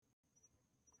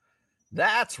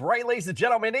That's right, ladies and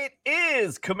gentlemen. It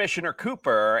is Commissioner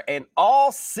Cooper, and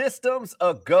all systems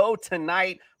a go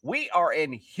tonight. We are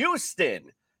in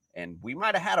Houston, and we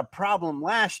might have had a problem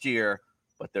last year,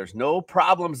 but there's no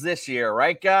problems this year,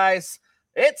 right, guys?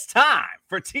 It's time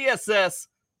for TSS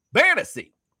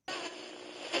Fantasy.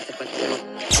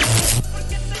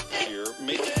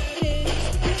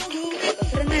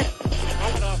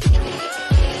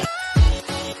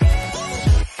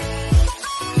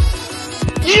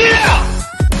 Yeah!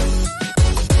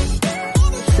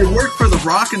 It worked for The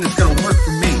Rock and it's going to work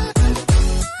for me.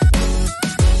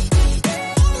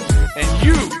 And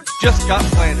you just got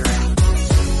planted.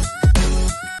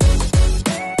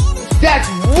 That's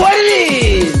what it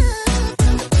is!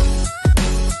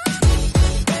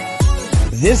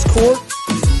 This court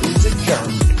is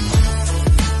adjourned.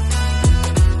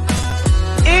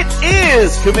 It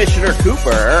is Commissioner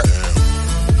Cooper.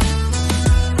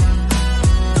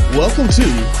 Welcome to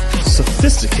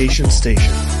Sophistication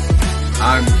Station.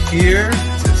 I'm here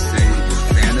to save your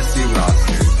fantasy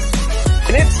roster.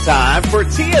 And it's time for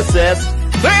TSS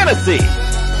Fantasy.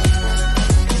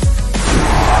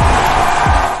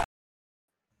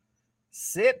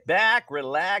 Sit back,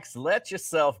 relax, let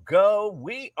yourself go.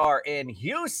 We are in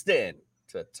Houston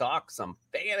to talk some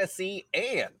fantasy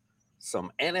and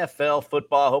some NFL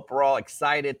football. Hope we're all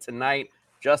excited tonight.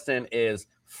 Justin is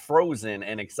frozen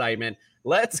in excitement.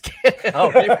 Let's get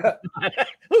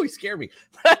he scared me.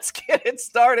 Let's get it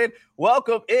started.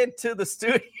 Welcome into the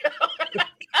studio.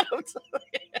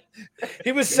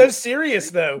 He was so serious,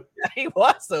 though. He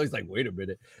was, though. He's like, wait a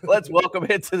minute. Let's welcome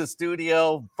into the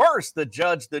studio. First, the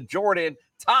judge, the Jordan.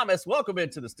 Thomas, welcome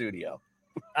into the studio.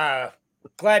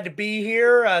 Glad to be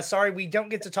here. Sorry we don't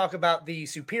get to talk about the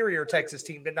superior Texas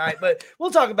team tonight, but we'll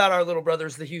talk about our little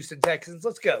brothers, the Houston Texans.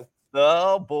 Let's go.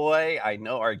 Oh, boy. I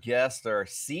know our guests are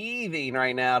seething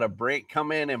right now to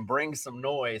come in and bring some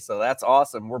noise, so that's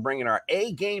awesome. We're bringing our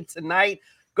A game tonight.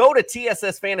 Go to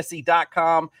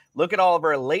tssfantasy.com. Look at all of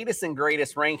our latest and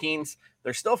greatest rankings.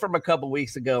 They're still from a couple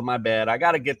weeks ago. My bad. I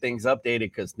got to get things updated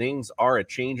because things are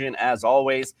a-changing as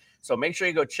always. So make sure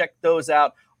you go check those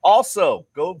out. Also,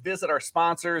 go visit our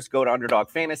sponsors. Go to Underdog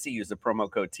Fantasy. Use the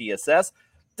promo code TSS.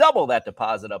 Double that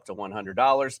deposit up to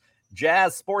 $100.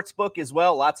 Jazz Sportsbook as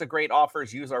well. Lots of great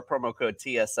offers. Use our promo code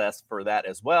TSS for that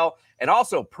as well. And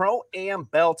also Pro-Am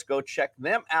Belt. Go check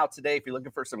them out today. If you're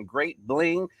looking for some great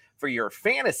bling for your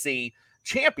fantasy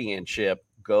championship,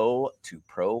 go to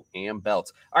Pro-Am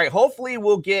Belt. All right, hopefully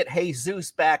we'll get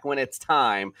Jesus back when it's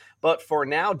time. But for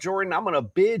now, Jordan, I'm going to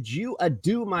bid you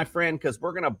adieu, my friend, because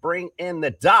we're going to bring in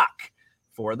the doc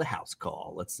for the house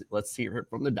call. Let's hear it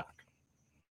from the doc.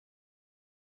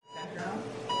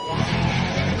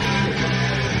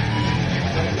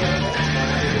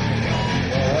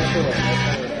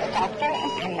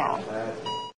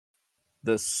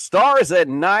 The stars at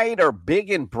night are big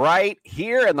and bright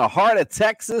here in the heart of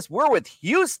Texas. We're with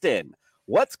Houston.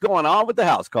 What's going on with the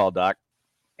house call, Doc?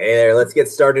 Hey there, let's get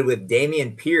started with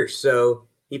Dameon Pierce. So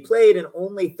he played in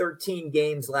only 13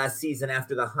 games last season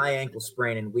after the high ankle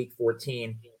sprain in week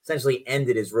 14, essentially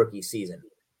ended his rookie season.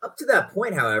 Up to that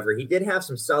point, however, he did have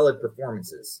some solid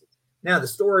performances. Now, the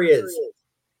story is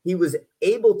he was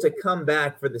able to come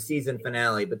back for the season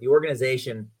finale, but the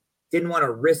organization didn't want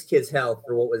to risk his health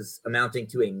for what was amounting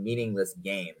to a meaningless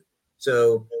game.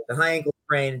 So the high ankle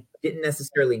sprain didn't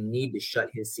necessarily need to shut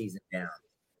his season down.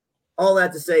 All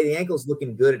that to say, the ankle's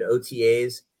looking good at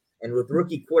OTAs, and with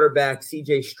rookie quarterback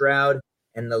C.J. Stroud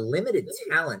and the limited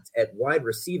talent at wide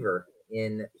receiver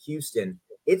in Houston,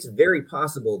 it's very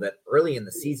possible that early in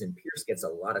the season, Pierce gets a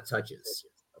lot of touches.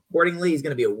 Accordingly, he's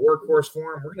going to be a workhorse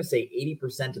for him. We're going to say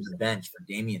 80% of the bench for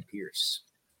Dameon Pierce.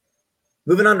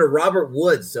 Moving on to Robert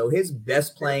Woods. So his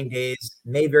best playing days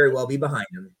may very well be behind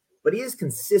him, but he is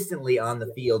consistently on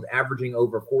the field, averaging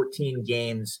over 14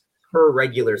 games per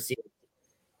regular season.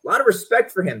 A lot of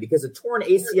respect for him because a torn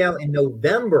ACL in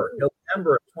November of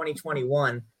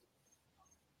 2021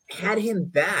 had him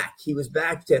back. He was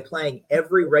back to playing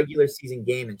every regular season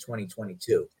game in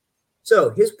 2022. So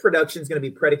his production is going to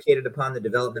be predicated upon the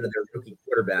development of their rookie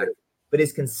quarterback, but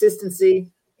his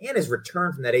consistency and his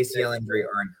return from that ACL injury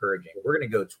are encouraging. We're going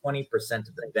to go 20%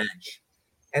 of the bench.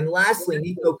 And lastly,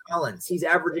 Nico Collins. He's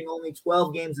averaging only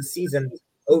 12 games a season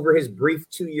over his brief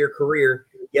 2-year career,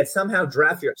 yet somehow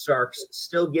DraftSharks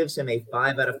still gives him a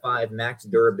 5 out of 5 max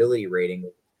durability rating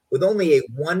with only a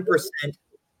 1%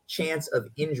 chance of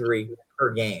injury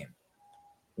per game.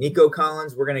 Nico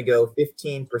Collins, we're going to go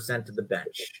 15% of the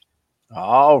bench.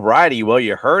 All righty. Well,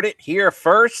 you heard it here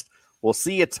first. We'll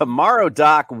see you tomorrow,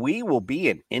 Doc. We will be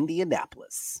in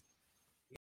Indianapolis.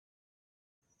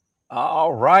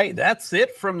 All right, that's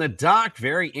it from the doc.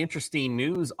 Very interesting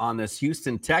news on this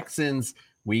Houston Texans.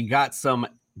 We got some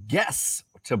guests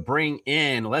to bring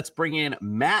in. Let's bring in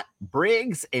Matt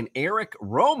Briggs and Eric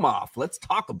Romoff. Let's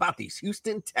talk about these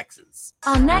Houston Texans.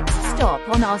 Our next stop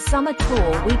on our summer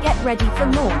tour, we get ready for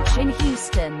launch in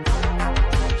Houston.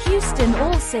 Houston,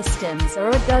 all systems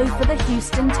are a go for the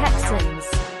Houston Texans.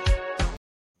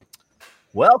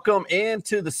 Welcome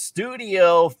into the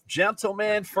studio,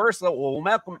 gentlemen. First, we'll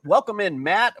welcome in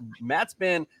Matt. Matt's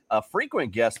been a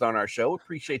frequent guest on our show.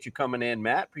 Appreciate you coming in,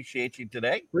 Matt. Appreciate you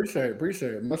today.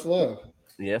 Appreciate it. Much love.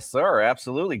 Yes, sir.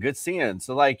 Absolutely. Good seeing.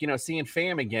 So, seeing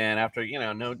fam again after,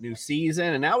 no new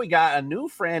season. And now we got a new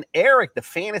friend, Eric, the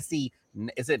fantasy.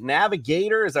 Is it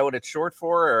navigator? Is that what it's short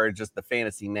for, or just the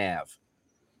fantasy nav?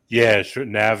 Yeah,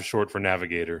 nav, short for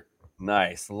navigator.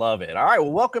 Nice. Love it. All right.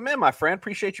 Well, welcome in, my friend.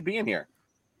 Appreciate you being here.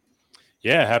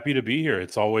 Yeah, happy to be here.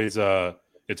 It's always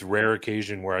it's a rare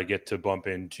occasion where I get to bump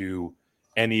into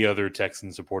any other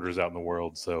Texan supporters out in the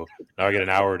world. So now I get an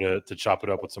hour to chop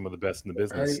it up with some of the best in the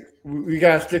business. Hey, we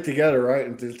got to stick together, right?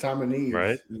 Until the time of need.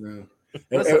 Right.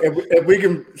 If we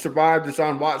can survive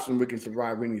Deshaun Watson, we can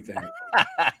survive anything.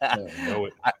 Know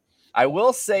it. I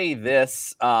will say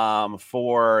this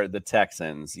for the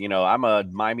Texans. I'm a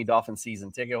Miami Dolphins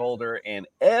season ticket holder, and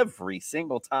every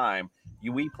single time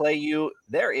we play you,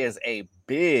 there is a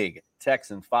big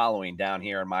Texan following down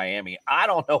here in Miami. I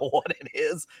don't know what it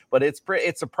is, but it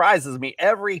surprises me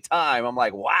every time. I'm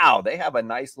like, wow, they have a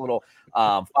nice little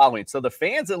following. So the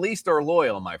fans at least are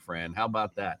loyal, my friend. How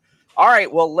about that? All right,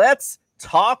 well, let's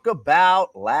talk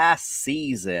about last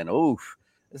season. Oof.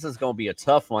 This is going to be a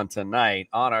tough one tonight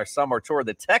on our summer tour.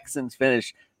 The Texans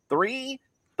finished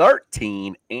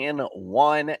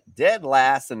 3-13-1, dead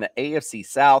last in the AFC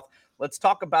South. Let's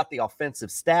talk about the offensive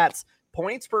stats.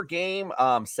 Points per game,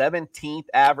 17th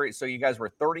average. So you guys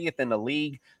were 30th in the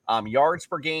league. Yards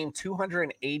per game,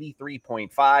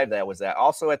 283.5. That was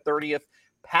also at 30th.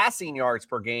 Passing yards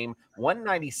per game,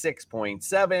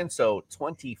 196.7. So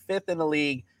 25th in the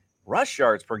league. Rush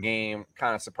yards per game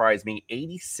kind of surprised me,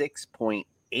 86.8.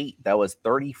 That was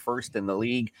 31st in the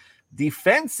league.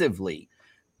 Defensively,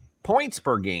 points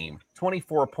per game,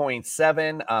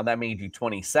 24.7. That made you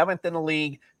 27th in the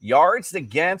league. Yards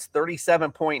against,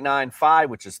 37.95,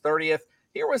 which is 30th.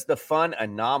 Here was the fun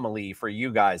anomaly for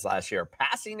you guys last year.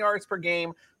 Passing yards per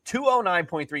game,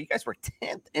 209.3. You guys were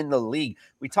 10th in the league.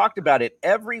 We talked about it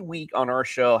every week on our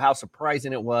show, how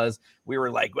surprising it was. We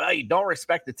were like, well, you don't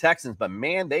respect the Texans, but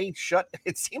man, it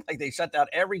seemed like they shut down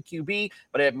every QB,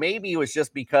 but maybe it was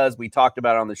just because we talked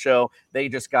about it on the show. They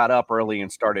just got up early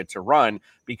and started to run,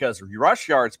 because rush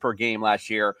yards per game last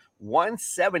year,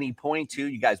 170.2.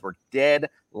 You guys were dead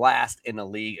last in the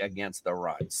league against the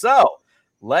run. So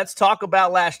let's talk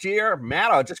about last year.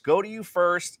 Matt, I'll just go to you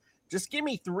first. Just give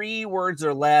me 3 words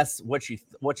or less, what you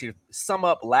sum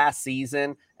up last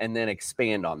season, and then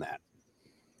expand on that.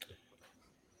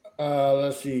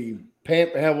 Let's see.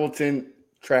 Pamp Hamilton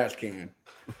trash can.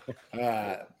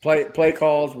 Play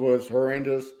calls was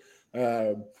horrendous.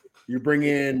 You bring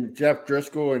in Jeff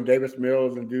Driscoll and Davis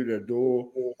Mills and do the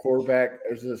dual quarterback.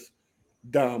 It's just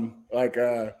dumb.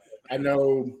 I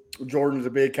know Jordan's a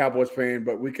big Cowboys fan,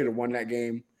 but we could have won that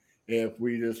game if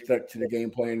we just stuck to the game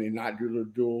plan and not do the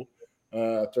dual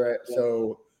threat.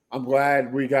 So I'm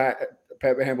glad we got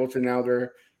Pepper Hamilton out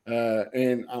there.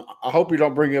 And I hope you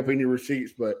don't bring up any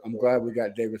receipts, but I'm glad we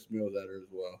got Davis Mills out there as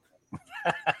well.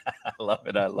 I love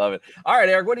it. All right,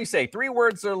 Eric, what do you say? 3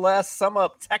 words or less, sum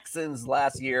up Texans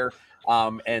last year,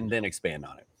 and then expand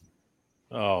on it.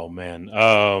 Oh, man.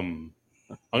 I'm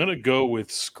going to go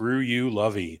with screw you,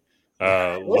 Lovey.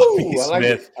 Lovey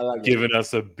Smith giving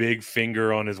us a big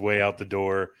finger on his way out the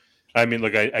door. I mean,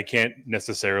 look, I can't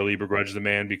necessarily begrudge the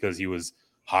man because he was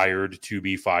hired to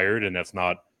be fired, and that's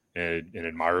not an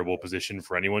admirable position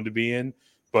for anyone to be in.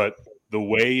 But the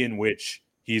way in which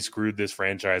he screwed this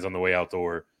franchise on the way out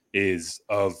door is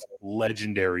of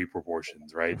legendary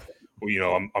proportions, right?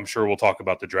 Well, I'm sure we'll talk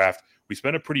about the draft. We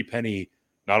spent a pretty penny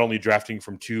not only drafting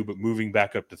from 2, but moving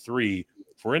back up to 3.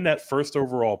 If we're in that first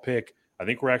overall pick, I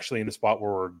think we're actually in a spot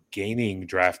where we're gaining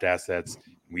draft assets.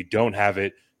 We don't have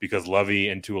it because Lovey,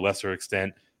 and to a lesser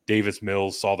extent, Davis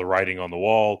Mills, saw the writing on the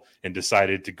wall and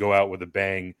decided to go out with a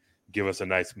bang, give us a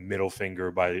nice middle finger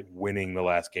by winning the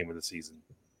last game of the season.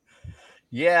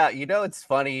 Yeah, it's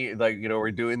funny.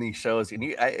 We're doing these shows, and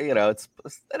it's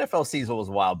NFL season was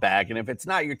a while back, and if it's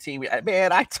not your team,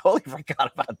 man, I totally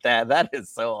forgot about that. That is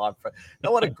so odd.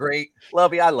 No, what a great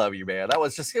Lovey. I love you, man. It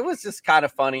was just kind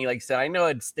of funny. Like I said, I know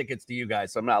I'd stick it to you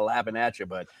guys, so I'm not laughing at you,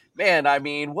 but man, I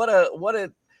mean, what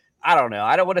a I don't know.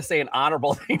 I don't want to say an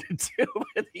honorable thing to do,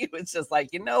 but he was just like,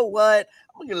 you know what?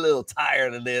 I'm gonna get a little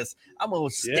tired of this. I'm gonna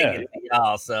stick it to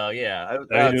y'all. So yeah,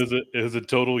 I mean, it was a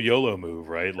total YOLO move,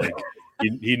 right? Like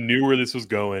he knew where this was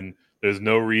going. There's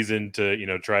no reason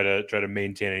to try to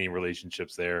maintain any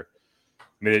relationships there. I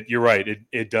mean, you're right.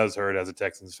 It does hurt as a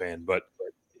Texans fan, but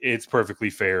it's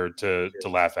perfectly fair to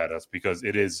laugh at us because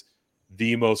it is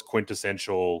the most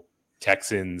quintessential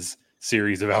Texans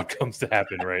series of outcomes to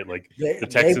happen, right? Like the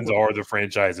Texans are the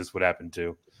franchise this would happen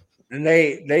to. And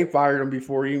they fired him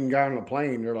before he even got on the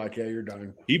plane. They're like, yeah, you're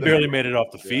done. He barely made it off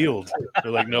the field.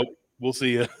 They're like, nope, we'll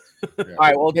see you. All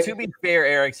right. Well, to be fair,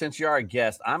 Eric, since you're our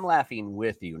guest, I'm laughing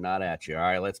with you, not at you. All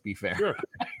right. Let's be fair. Sure.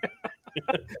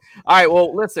 All right.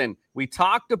 Well, listen, we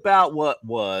talked about what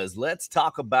was. Let's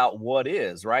talk about what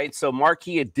is, right? So,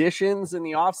 marquee additions in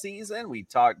the offseason. We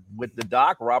talked with the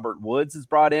doc. Robert Woods is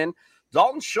brought in.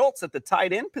 Dalton Schultz at the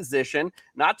tight end position,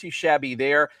 not too shabby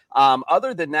there.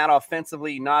 Other than that,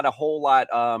 offensively, not a whole lot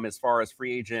as far as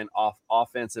free agent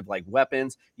offensive like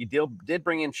weapons. You did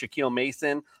bring in Shaquille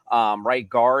Mason, right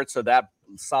guard, so that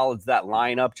solids that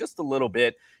lineup just a little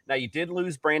bit. Now, you did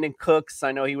lose Brandon Cooks.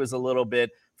 I know he was a little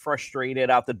bit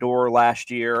frustrated out the door last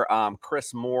year.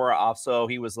 Chris Moore also,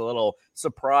 he was a little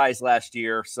surprised last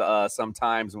year.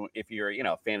 Sometimes if you're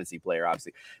a fantasy player,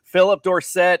 obviously. Philip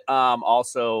Dorsett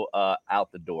also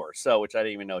out the door. So which I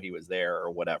didn't even know he was there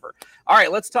or whatever. All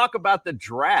right, let's talk about the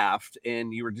draft.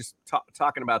 And you were just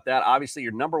talking about that. Obviously,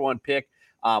 your number one pick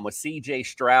was C.J.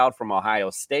 Stroud from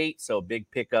Ohio State, so big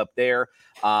pickup there.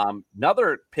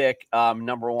 Another pick,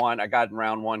 number one, I got in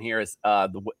round one here is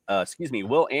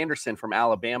Will Anderson from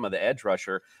Alabama, the edge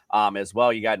rusher, as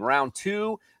well. You got in round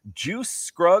two, Juice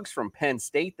Scruggs from Penn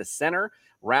State, the center.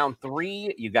 Round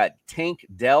three, you got Tank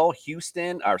Dell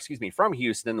from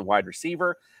Houston, the wide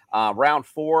receiver. Round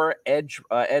four, edge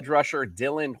rusher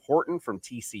Dylan Horton from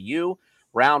TCU.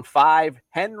 Round five,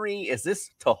 Henry, is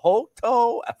this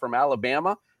Tohoto from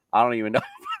Alabama? I don't even know if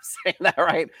I'm saying that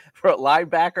right. For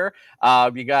linebacker,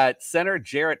 you got center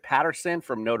Jarrett Patterson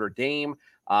from Notre Dame,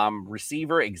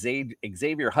 receiver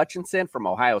Xavier Hutchinson from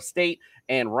Ohio State,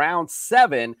 and round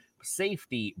seven,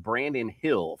 safety Brandon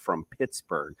Hill from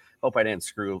Pittsburgh. Hope I didn't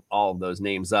screw all of those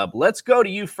names up. Let's go to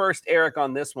you first, Eric,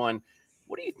 on this one.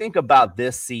 What do you think about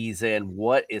this season?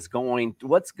 What's going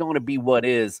to be what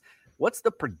is? What's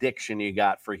the prediction you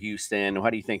got for Houston?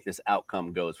 How do you think this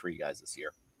outcome goes for you guys this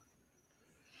year?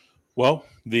 Well,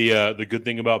 the good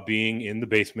thing about being in the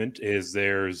basement is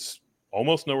there's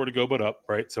almost nowhere to go but up,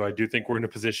 right? So I do think we're in a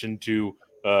position to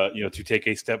take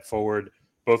a step forward,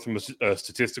 both from a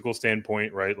statistical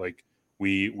standpoint, right? Like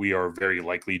we are very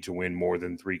likely to win more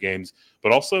than 3 games,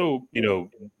 but also,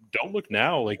 don't look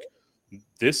now. Like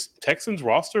this Texans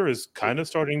roster is kind of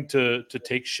starting to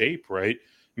take shape, right?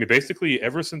 I mean, basically,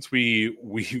 ever since we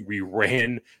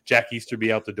ran Jack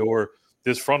Easterby out the door,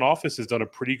 this front office has done a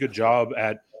pretty good job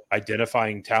at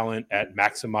identifying talent, at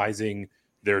maximizing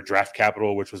their draft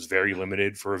capital, which was very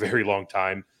limited for a very long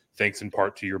time, thanks in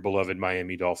part to your beloved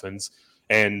Miami Dolphins.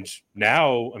 And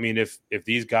now, I mean, if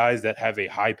these guys that have a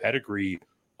high pedigree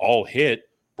all hit,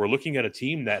 we're looking at a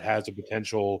team that has a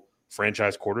potential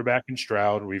franchise quarterback in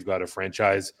Stroud. We've got a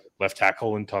franchise left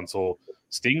tackle in Tunsil.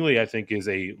 Stingley, I think, is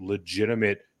a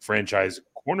legitimate franchise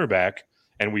cornerback,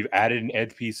 and we've added an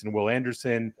edge piece in Will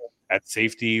Anderson. At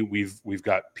safety, we've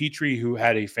got Petrie, who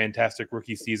had a fantastic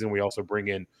rookie season. We also bring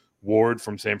in Ward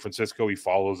from San Francisco. He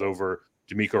follows over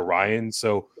D'Amico Ryan.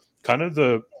 So kind of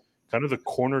the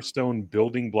cornerstone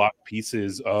building block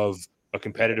pieces of a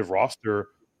competitive roster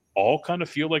all kind of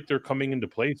feel like they're coming into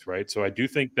place, right? So I do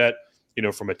think that,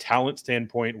 from a talent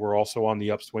standpoint, we're also on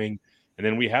the upswing. And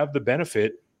then we have the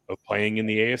benefit of playing in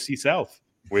the AFC South,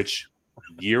 which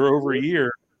year over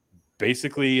year,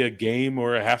 basically a game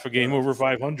or a half a game over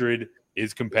 500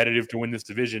 is competitive to win this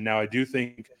division. Now, I do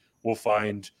think we'll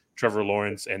find Trevor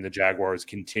Lawrence and the Jaguars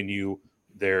continue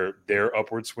their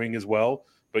upward swing as well.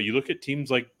 But you look at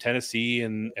teams like Tennessee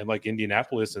and like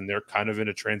Indianapolis, and they're kind of in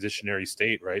a transitionary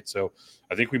state, right? So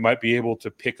I think we might be able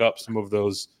to pick up some of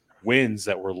those wins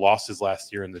that were losses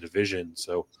last year in the division.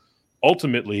 So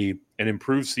ultimately an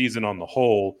improved season on the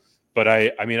whole, but I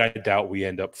doubt we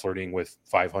end up flirting with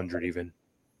 500 even.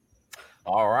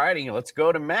 All righty, let's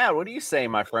go to Matt. What do you say,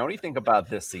 my friend? What do you think about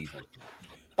this season?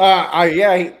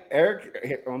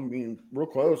 Eric, I mean, real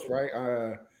close,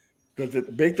 right? Because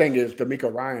the big thing is D'Amico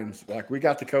Ryans. Like, we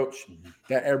got the coach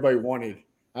that everybody wanted.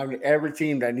 I mean, every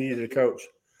team that needed a coach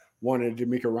wanted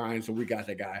D'Amico Ryans, so we got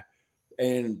the guy.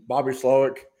 And Bobby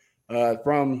Slowick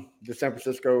from the San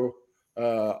Francisco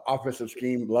offensive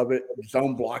scheme, love it.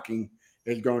 Zone blocking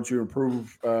is going to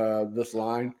improve this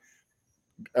line.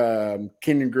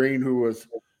 Kenyon Green, who was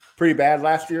pretty bad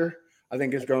last year. I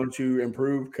think it's going to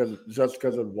improve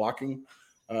because of blocking.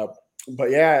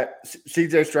 But yeah,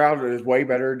 CJ Stroud is way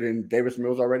better than Davis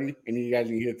Mills already, and he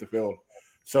hasn't hit the field.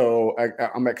 So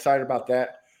I'm excited about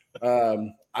that.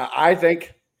 I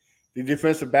think the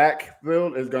defensive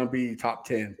backfield is going to be top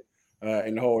 10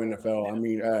 in the whole NFL. I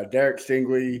mean, Derek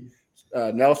Stingley,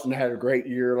 Nelson had a great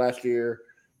year last year.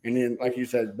 And then, like you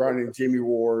said, brought in Jimmy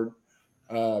Ward.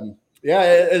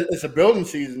 It's a building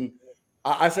season.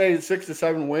 I say 6 to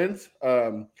 7 wins.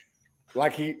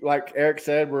 Like Eric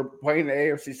said, we're playing the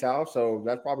AFC South, so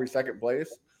that's probably second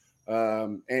place.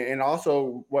 And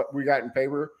also what we got in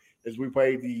favor is we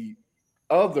played the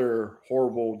other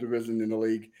horrible division in the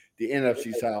league, the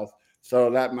NFC South. So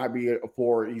that might be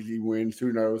 4 easy wins.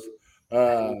 Who knows?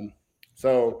 Right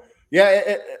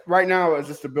now it's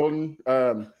just a building.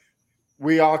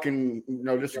 We all can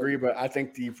disagree, but I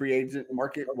think the free agent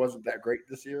market wasn't that great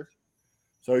this year.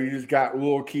 So you just got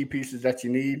little key pieces that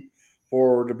you need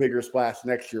for the bigger splash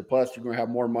next year. Plus, you're going to have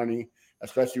more money,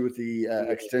 especially with the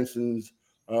extensions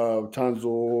of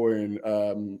Tunzel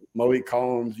and Malik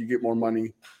Collins. You get more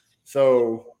money.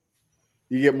 So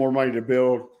you get more money to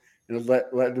build and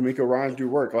let D'Amico Ryans do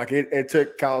work. Like it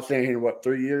took Kyle Shanahan,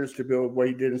 3 years to build what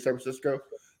he did in San Francisco.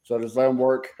 So just let him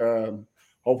work.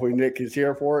 Hopefully Nick is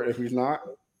here for it. If he's not,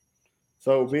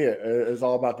 so be it. It's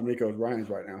all about D'Amico Ryans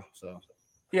right now. So.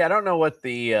 Yeah, I don't know what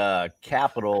the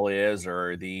capital is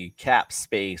or the cap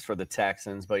space for the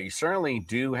Texans, but you certainly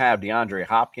do have DeAndre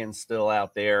Hopkins still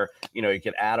out there. You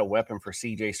could add a weapon for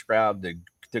CJ Stroud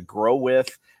to grow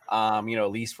with, at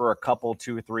least for a couple,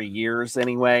 2 or 3 years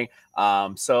anyway.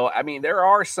 So, I mean, there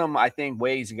are some, I think,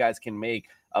 ways you guys can make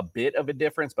a bit of a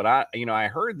difference. But I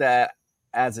heard that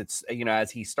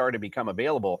as he started to become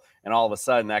available, and all of a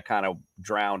sudden that kind of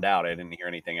drowned out. I didn't hear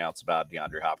anything else about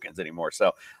DeAndre Hopkins anymore.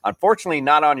 So unfortunately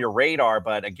not on your radar,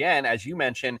 but again, as you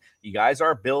mentioned, you guys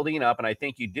are building up, and I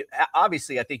think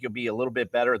I think you'll be a little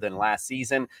bit better than last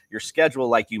season. Your schedule,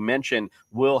 like you mentioned,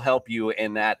 will help you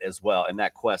in that as well, in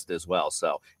that quest as well.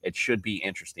 So it should be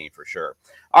interesting for sure.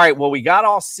 All right. Well, we got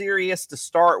all serious to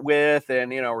start with,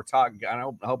 and, we're talking, I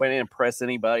hope I didn't impress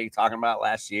anybody talking about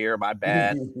last year. My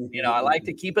bad. I like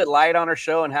to keep it light on our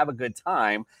show and have a good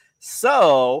time.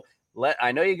 So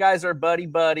I know you guys are buddy,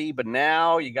 but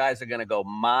now you guys are going to go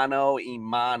mano a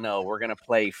mano. We're going to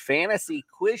play Fantasy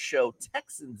Quiz Show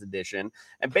Texans Edition.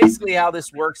 And basically how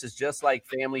this works is just like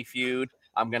Family Feud.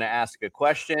 I'm going to ask a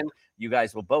question. You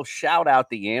guys will both shout out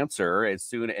the answer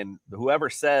and whoever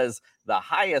says the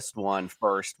highest one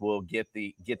first will get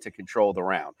to control the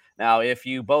round. Now, if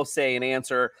you both say an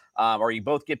answer, or you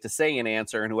both get to say an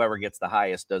answer, and whoever gets the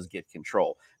highest does get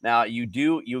control. Now,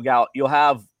 you'll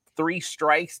have 3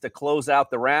 strikes to close out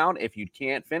the round. If you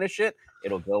can't finish it,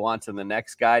 it'll go on to the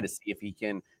next guy to see if he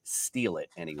can steal it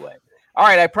anyway. All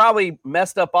right, I probably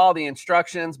messed up all the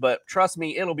instructions, but trust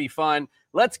me, it'll be fun.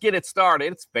 Let's get it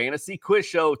started. It's Fantasy Quiz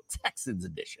Show Texans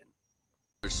Edition.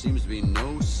 There seems to be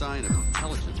no sign of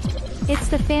intelligence. It's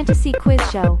the Fantasy Quiz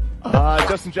Show.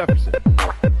 Justin Jefferson.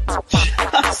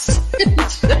 Justin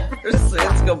Jefferson. It's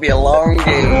going to be a long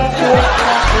game.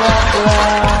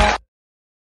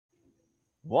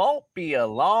 Won't be a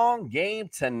long game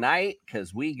tonight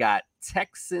because we got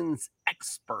Texans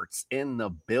experts in the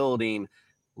building.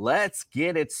 Let's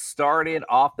get it started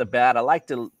off the bat. I like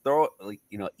to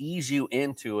ease you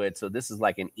into it. So this is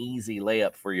like an easy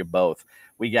layup for you both.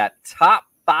 We got top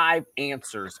 5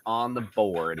 answers on the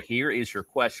board. Here is your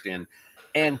question.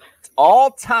 And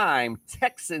all-time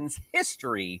Texans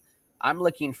history, I'm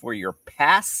looking for your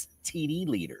pass TD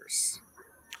leaders.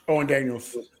 Owen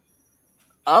Daniels.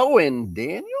 Owen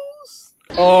Daniels?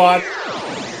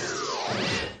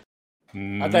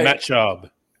 Matt Schaub.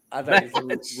 I think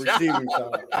it's a receiving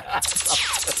side.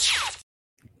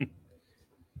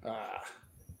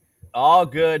 All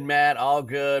good, Matt. All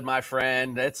good, my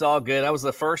friend. It's all good. That was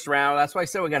the first round. That's why I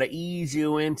said we got to ease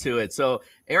you into it. So,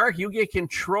 Eric, you get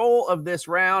control of this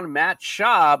round. Matt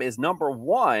Schaub is number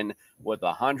 1 with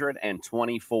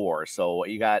 124. So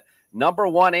you got number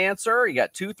 1 answer. You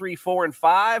got 2, 3, 4, and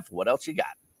 5. What else you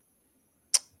got?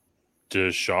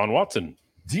 Deshaun Watson.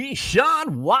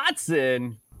 Deshaun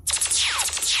Watson.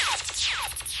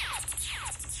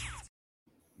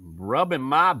 Rubbing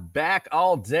my back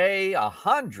all day.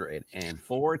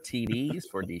 104 TDs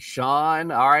for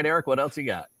Deshaun. All right, Eric, what else you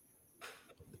got?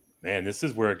 Man, this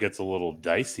is where it gets a little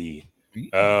dicey.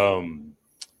 I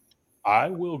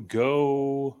will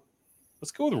go.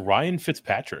 Let's go with Ryan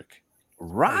Fitzpatrick.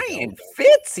 Ryan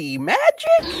Fitzy Magic?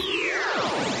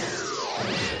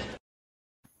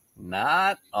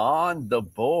 Not on the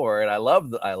board. I love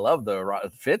the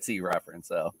Fitzy reference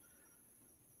though.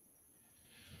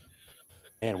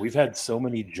 Man, we've had so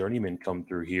many journeymen come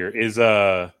through here. Is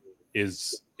Brock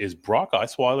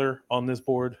Osweiler on this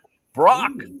board?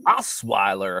 Brock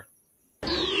Osweiler.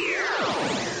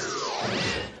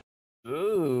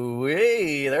 Ooh,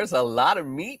 there's a lot of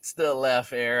meat still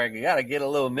left, Eric. You got to get a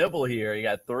little nibble here. You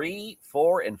got 3,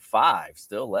 4, and 5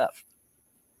 still left.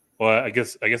 Well, I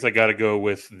guess I got to go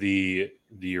with the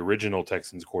original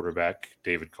Texans quarterback,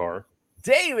 David Carr.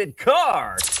 David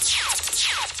Carr.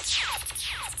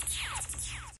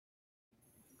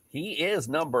 He is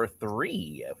number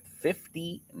 3,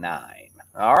 59.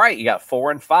 All right, you got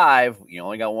 4 and 5. You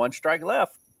only got 1 strike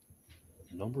left.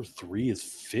 Number 3 is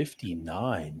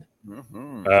 59.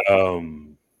 Mm-hmm.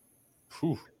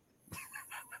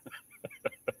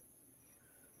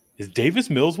 Is Davis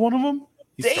Mills one of them?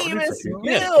 Davis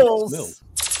Mills.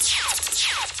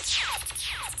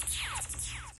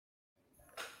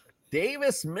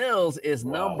 Davis Mills is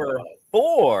number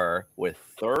 4 with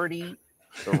 33.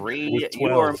 You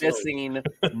are missing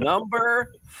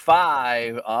number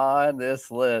 5 on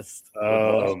this list.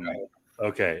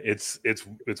 Okay, it's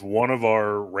one of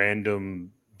our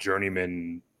random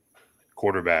journeyman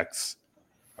quarterbacks.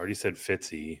 I already said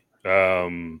Fitzy.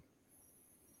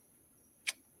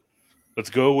 Let's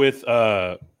go with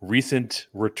recent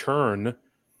return,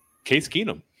 Case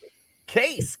Keenum.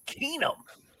 Case Keenum.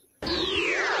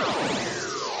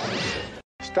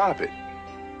 Stop it.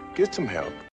 Get some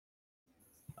help.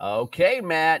 Okay,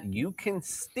 Matt, you can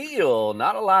steal.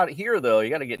 Not allowed here, though. You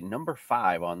got to get number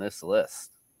 5 on this list.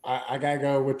 I got to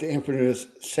go with the infamous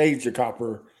Sage the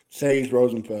Copper, Sage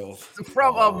Rosenfeld.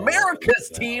 From America's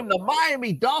team, the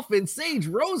Miami Dolphins, Sage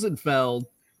Rosenfeld.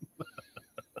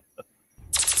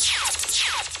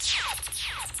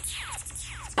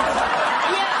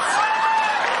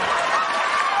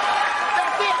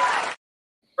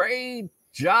 Great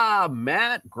job,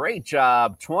 Matt. Great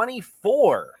job.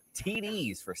 24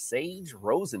 TDs for Sage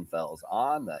Rosenfeld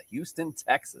on the Houston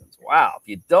Texans. Wow. If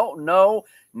you don't know,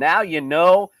 now you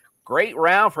know. Great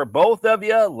round for both of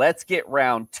you. Let's get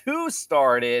round 2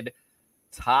 started.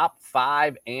 Top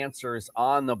 5 answers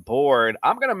on the board.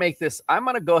 I'm going to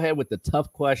go ahead with the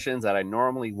tough questions that I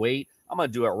normally wait. I'm going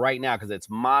to do it right now because it's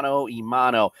mano y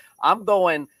mano. I'm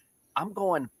going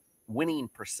winning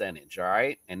percentage, all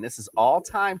right? And this is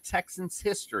all-time Texans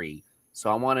history.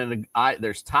 So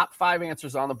there's top 5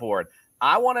 answers on the board.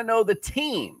 I want to know the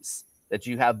teams that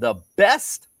you have the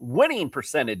best winning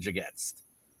percentage against.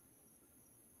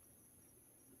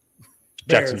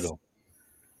 Jacksonville.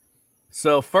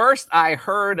 So first I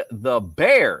heard the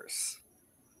Bears.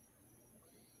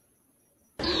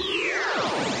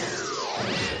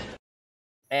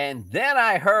 And then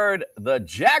I heard the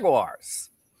Jaguars.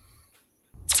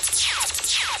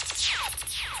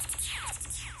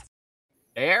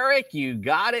 Eric, you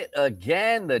got it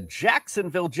again. The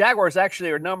Jacksonville Jaguars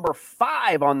actually are number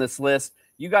 5 on this list.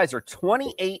 You guys are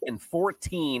 28 and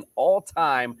 14 all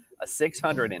time, a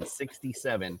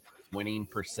 667 winning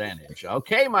percentage.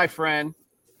 Okay, my friend.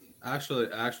 Actually,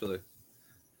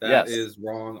 that is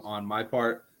wrong on my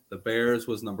part. The Bears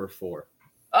was number 4.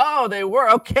 Oh, they were.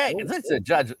 Okay. That's a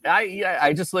judge.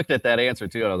 I just looked at that answer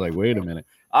too, and I was like, wait a minute.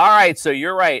 All right, so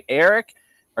you're right, Eric.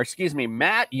 Or excuse me,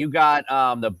 Matt, you got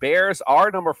the Bears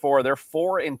are number 4. They're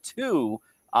 4 and 2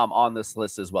 on this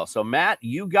list as well. So Matt,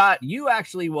 you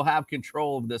actually will have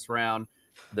control of this round.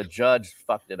 The judge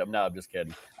fucked it up. No, I'm just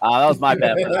kidding. That was my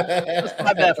bad.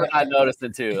 My bad for not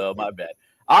noticing too, though. My bad.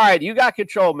 All right, you got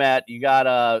control, Matt. You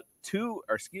got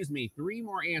 3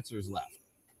 more answers left.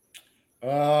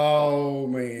 Oh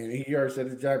man, he already said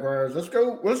the Jaguars. Let's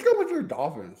go with your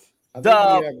Dolphins.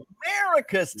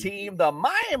 America's team, the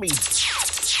Miami.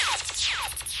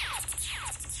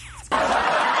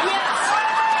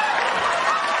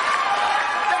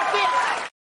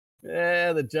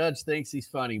 Yeah, the judge thinks he's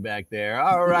funny back there.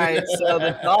 All right, so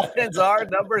the Dolphins are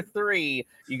number 3.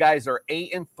 You guys are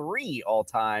 8 and 3 all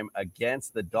time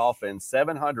against the Dolphins,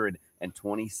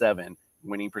 727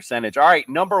 winning percentage. All right,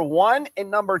 number 1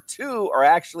 and number 2 are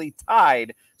actually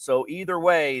tied. So either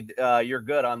way, you're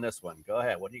good on this one. Go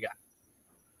ahead. What do you got?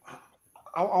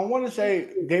 I want to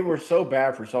say they were so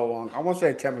bad for so long. I want to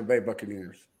say Tampa Bay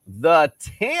Buccaneers. The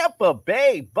Tampa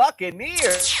Bay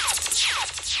Buccaneers.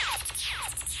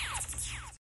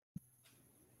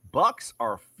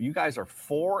 You guys are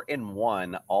 4 and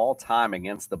 1 all time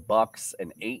against the Bucks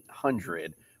and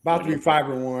 800. About to be 5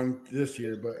 and 1 this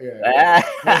year, but yeah.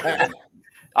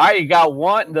 All right, you got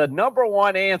the number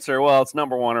 1 answer. Well, it's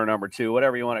number 1 or number 2,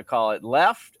 whatever you want to call it.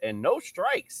 Left and no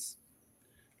strikes.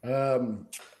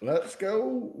 Let's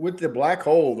go with the black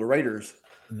hole, the Raiders.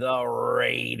 The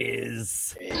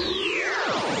Raiders.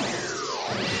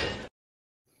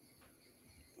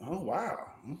 Oh, wow.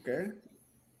 Okay.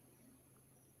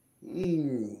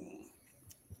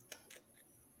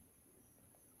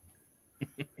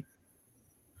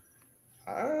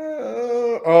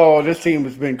 This team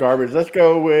has been garbage. Let's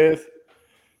go with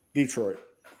Detroit.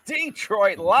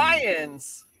 Detroit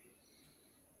Lions.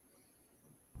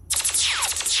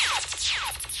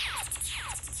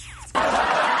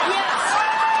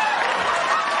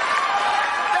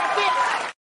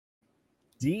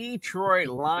 Detroit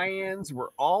Lions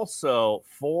were also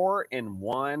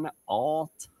 4-1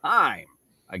 all time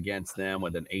against them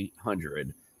with an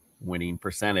 800 winning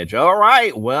percentage. All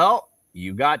right, well,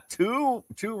 you got two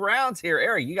rounds here,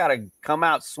 Eric. You got to come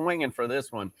out swinging for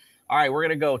this one. All right, we're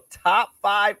gonna go top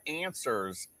 5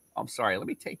 answers. I'm sorry, let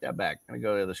me take that back. I'm gonna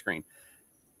go to the screen.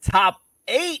 Top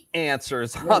 8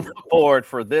 answers on the board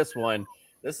for this one.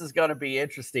 This is going to be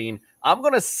interesting. I'm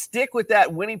going to stick with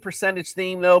that winning percentage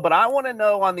theme, though, but I want to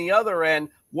know on the other end,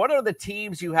 what are the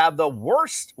teams you have the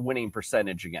worst winning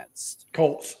percentage against?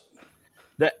 Colts.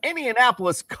 The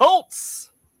Indianapolis Colts.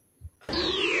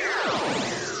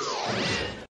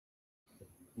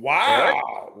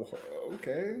 Wow.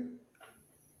 Okay.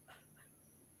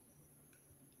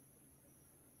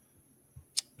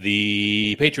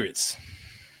 The Patriots.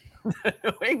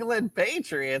 New England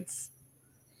Patriots.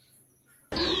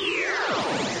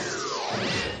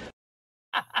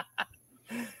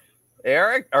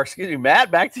 Eric, or excuse me, Matt,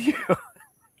 back to you.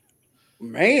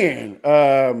 Man,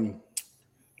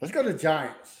 let's go to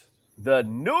Giants. The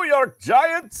New York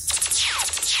Giants.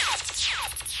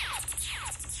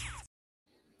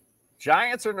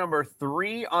 Giants are number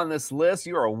 3 on this list.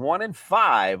 You are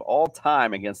 1-5 all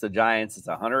time against the Giants. It's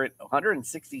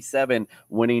 167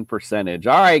 winning percentage.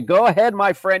 All right, go ahead,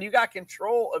 my friend. You got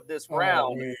control of this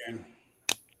round. Man.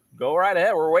 Go right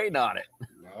ahead. We're waiting on it.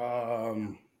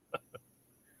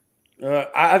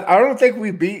 I don't think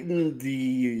we've beaten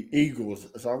the Eagles,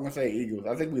 so I'm going to say Eagles.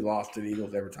 I think we lost to the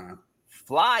Eagles every time.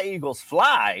 Fly, Eagles,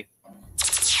 fly.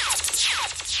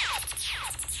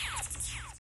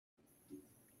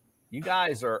 You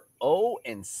guys are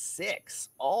 0-6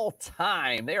 all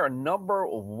time. They are number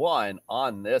 1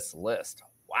 on this list.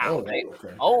 Wow, they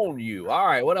own you. All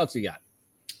right, what else you got?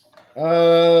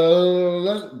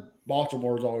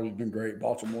 Baltimore's always been great.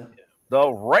 Baltimore. The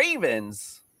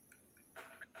Ravens.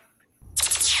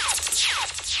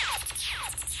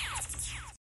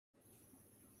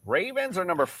 Ravens are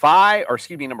number 4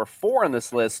 on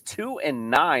this list.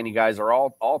 2-9. You guys are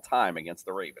all time against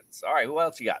the Ravens. All right, who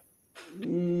else you got?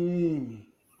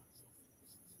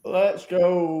 Let's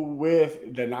go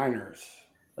with the Niners.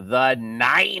 The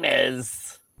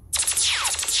Niners.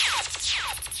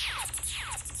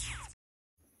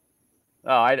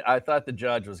 Oh, I thought the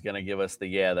judge was going to give us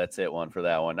the that's it one for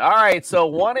that one. All right,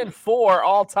 so 1-4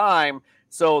 all time.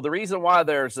 So the reason why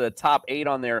there's a top 8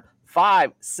 on there,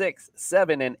 5, 6,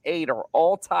 7, and 8 are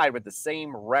all tied with the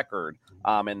same record.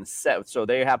 So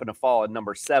they happen to fall at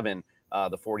number 7.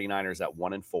 The 49ers at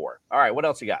 1-4. All right, what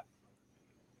else you got?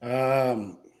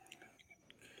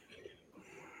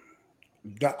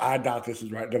 I doubt this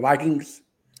is right. The Vikings.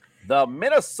 The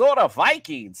Minnesota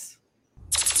Vikings.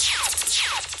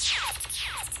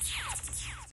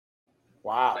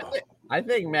 Wow. I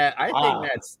think Matt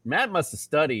must have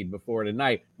studied before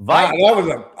tonight. That was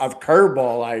a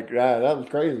curveball. Like that was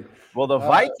crazy. Well, the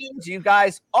Vikings, you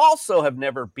guys also have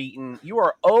never beaten. You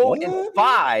are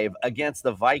 0-5 against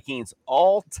the Vikings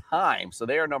all time. So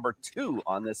they are number 2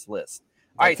 on this list.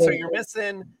 All right, so you're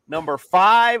missing number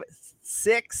 5,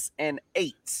 6, and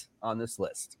 8 on this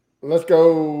list. Let's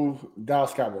go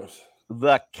Dallas Cowboys.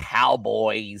 The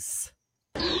Cowboys.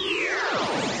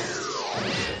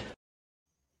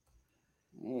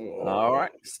 All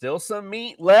right, still some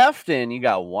meat left, and you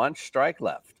got 1 strike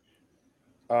left.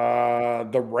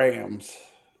 The Rams.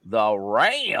 The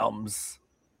Rams.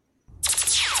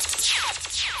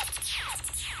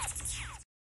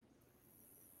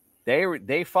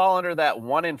 They fall under that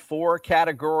 1-4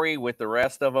 category. With the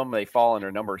rest of them, they fall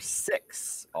under number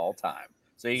 6 all time.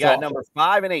 So you got number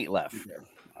 5 and 8 left.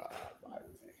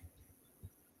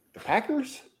 The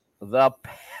Packers. The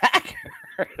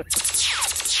Packers.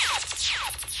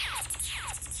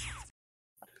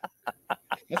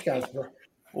 This guy's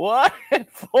 1-4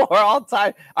 all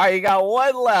time. All right, you got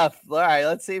 1 left. All right,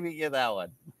 let's see if you get that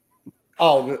one.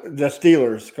 Oh, the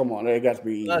Steelers. Come on, they got to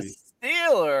be easy. The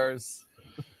Steelers.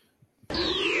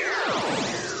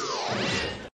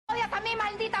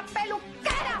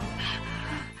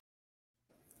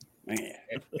 Man.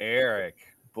 Eric,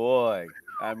 boy,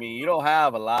 I mean, you don't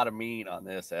have a lot of meat on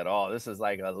this at all. This is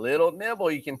like a little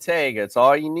nibble you can take. It's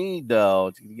all you need,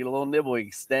 though. To get a little nibble,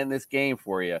 extend this game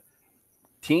for you.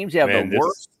 Teams you have the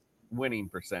worst winning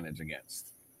percentage against?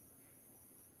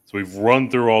 So we've run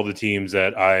through all the teams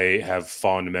that I have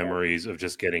fond memories of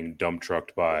just getting dump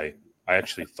trucked by. I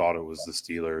actually thought it was the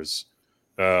Steelers.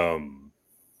 Trying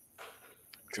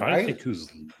to think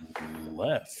who's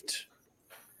left.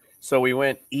 So we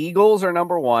went Eagles are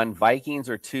number 1, Vikings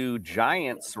are 2,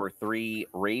 Giants were 3,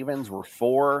 Ravens were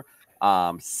 4,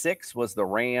 6 was the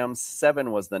Rams,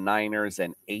 7 was the Niners,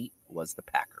 and 8 was the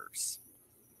Packers.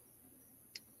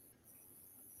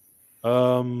 We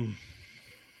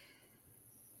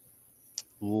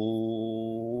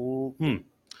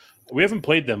haven't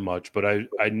played them much, but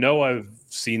I know I've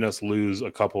seen us lose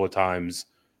a couple of times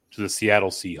to the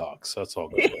Seattle Seahawks. That's all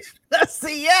good with. The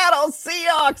Seattle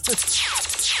Seahawks.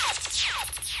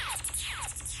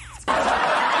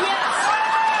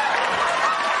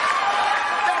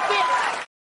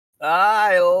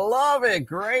 I love it.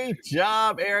 Great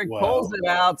job, Eric. Wow. Pulls it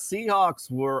out. Seahawks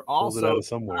were also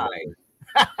tied.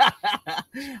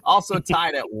 Also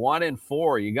tied at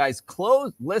 1-4. You guys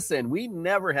close. Listen, we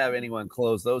never have anyone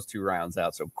close those 2 rounds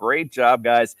out. So great job,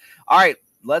 guys. All right,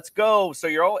 let's go. So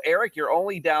Eric, you're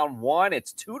only down 1.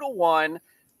 It's 2-1.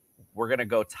 We're going to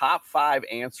go top 5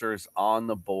 answers on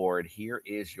the board. Here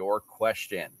is your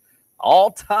question.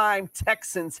 All-time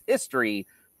Texans history.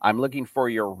 I'm looking for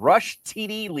your rush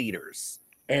TD leaders.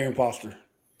 Arian Foster.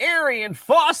 Arian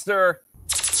Foster.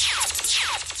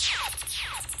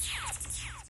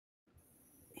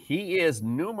 He is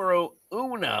numero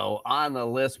uno on the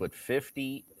list with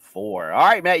 54. All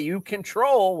right, Matt, you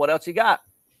control. What else you got?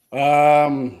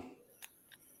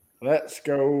 Let's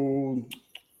go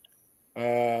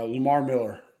Lamar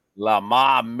Miller.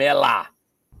 Lamar Miller.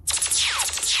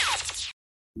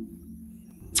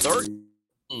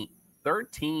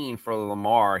 13 for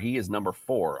Lamar. He is number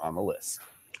 4 on the list.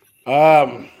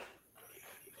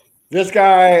 This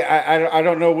guy, I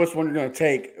don't know which one you're going to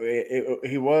take.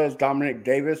 He was Dominic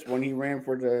Davis when he ran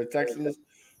for the Texans,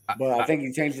 but I think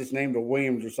he changed his name to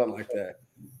Williams or something like that.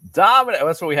 Dominic,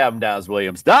 that's what we have him down as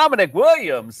Williams. Dominic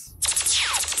Williams.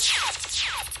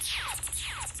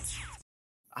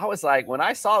 I was like, when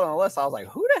I saw it on the list, I was like,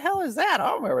 who the hell is that? I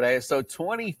don't remember that. So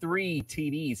 23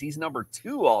 TDs. He's number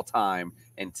 2 all time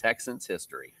in Texans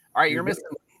history. All right, you're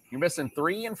missing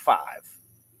 3 and 5.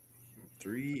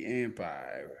 3 and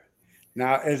 5.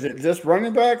 Now, is it just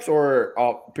running backs or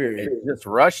all period? It's just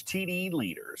rush TD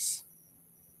leaders.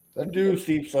 Let's do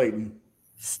Steve Slayton.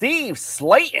 Steve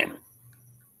Slayton.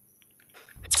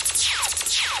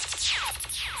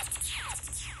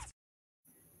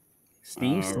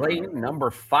 Steve Slayton, number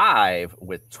 5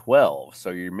 with 12.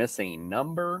 So you're missing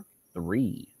number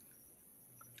 3.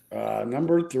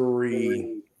 Number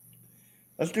 3.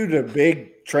 Let's do the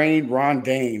big train Ron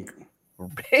Dane.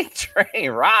 Big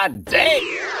train Ron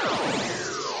Dane.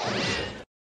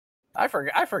 I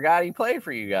forgot he played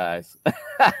for you guys.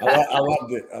 I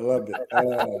loved it.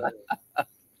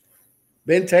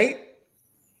 Ben Tate.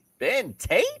 Ben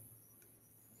Tate?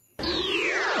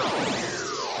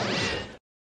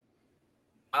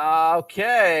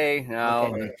 Okay.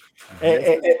 No.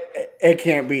 It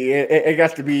can't be. It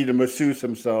got to be the masseuse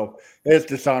himself. It's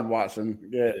Deshaun Watson.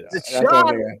 Yeah,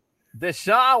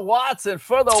 Deshaun Watson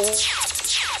for the.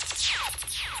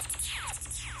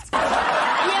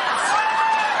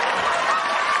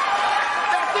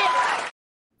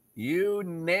 You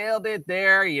nailed it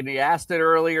there. You asked it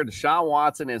earlier. Deshaun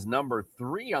Watson is number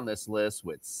 3 on this list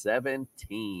with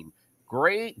 17.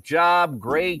 Great job.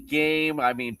 Great game.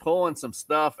 I mean, pulling some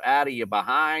stuff out of you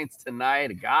behinds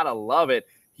tonight. Gotta love it.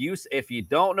 Houston, if you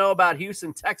don't know about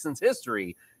Houston Texans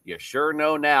history, you sure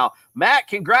know now. Matt,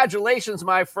 congratulations,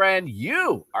 my friend.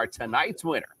 You are tonight's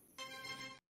winner.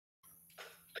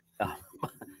 Oh,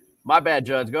 my bad,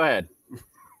 Judge. Go ahead.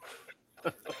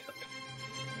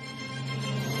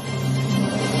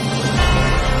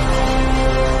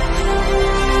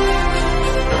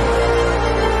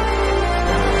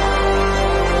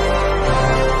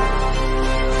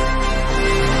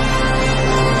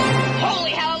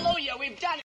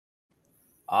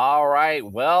 All right.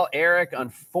 Well, Eric,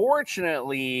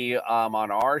 unfortunately,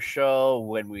 on our show,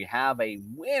 when we have a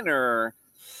winner,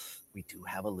 we do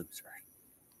have a loser.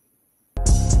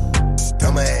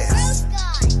 Dumbass.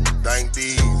 Thank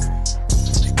these.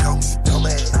 They call me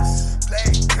dumbass. Black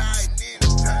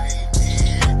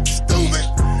Entertainment.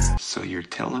 Stupid. So you're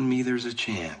telling me there's a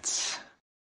chance?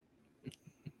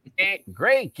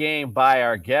 Great game by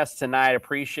our guests tonight.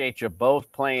 Appreciate you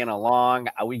both playing along.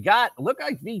 Look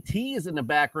like VT is in the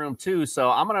back room too.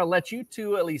 So I'm going to let you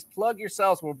two at least plug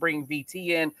yourselves. We'll bring VT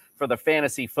in for the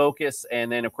fantasy focus.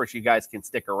 And then of course you guys can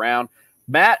stick around.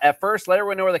 Matt, at first, let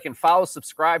everyone know where they can follow,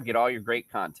 subscribe, get all your great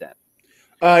content.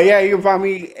 Yeah, you can find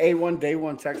me A1 Day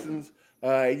One Texans.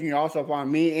 You can also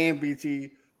find me and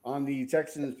BT on the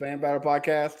Texans Fan Battle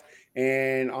podcast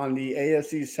and on the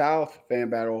AFC South Fan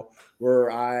Battle,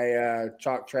 where I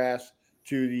talk trash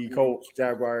to the Colts,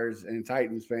 Jaguars, and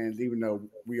Titans fans, even though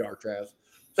we are trash.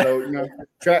 So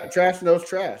trash knows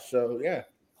trash. So yeah,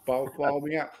 follow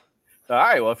me out. All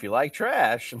right. Well, if you like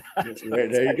trash,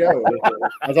 there you go.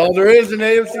 That's all there is in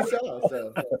AFC South.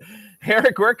 So.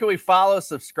 Eric, where can we follow,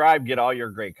 subscribe, get all your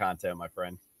great content, my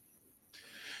friend?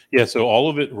 Yeah, so all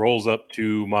of it rolls up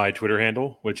to my Twitter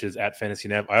handle, which is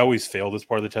 @FantasyNav. I always fail this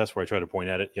part of the test where I try to point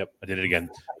at it. Yep, I did it again.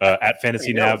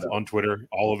 @FantasyNav on Twitter.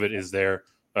 All of it is there.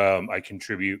 I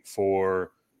contribute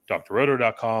for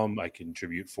drroto.com. I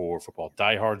contribute for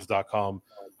footballdiehards.com.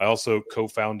 I also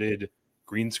co-founded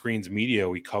Green Screens Media.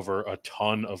 We cover a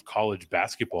ton of college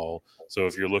basketball. So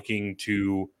if you're looking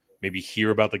to maybe hear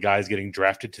about the guys getting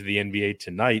drafted to the NBA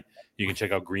tonight, you can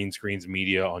check out Green Screens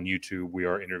Media on YouTube. We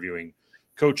are interviewing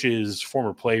coaches,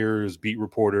 former players, beat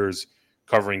reporters,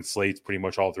 covering slates pretty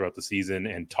much all throughout the season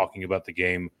and talking about the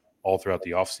game all throughout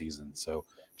the offseason. So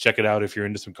check it out if you're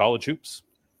into some college hoops.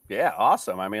 Yeah,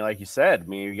 awesome. I mean, like you said,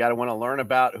 you got to want to learn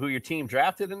about who your team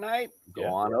drafted tonight. Go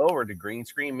on over to Green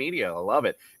Screen Media. I love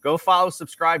it. Go follow,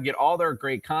 subscribe, get all their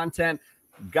great content.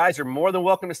 You guys are more than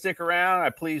welcome to stick around. I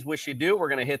please wish you do. We're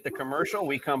going to hit the commercial.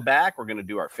 We come back. We're going to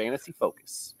do our fantasy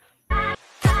focus.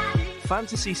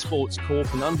 Fantasy Sports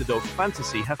Corp and Underdog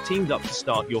Fantasy have teamed up to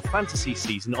start your fantasy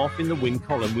season off in the win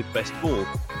column with Best Ball.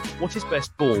 What is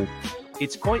Best Ball?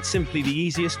 It's quite simply the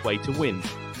easiest way to win.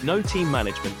 No team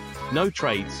management, no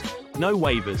trades, no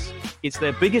waivers. It's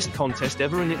their biggest contest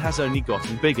ever and it has only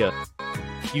gotten bigger.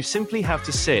 You simply have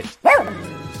to sit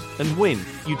and win.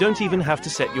 You don't even have to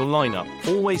set your lineup.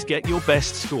 Always get your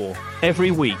best score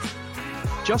every week.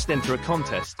 Just enter a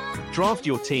contest, draft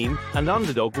your team, and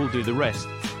Underdog will do the rest.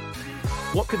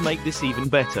 What could make this even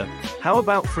better? How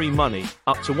about free money,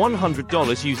 up to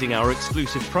 $100 using our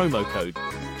exclusive promo code?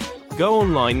 Go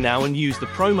online now and use the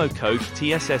promo code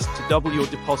TSS to double your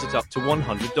deposit up to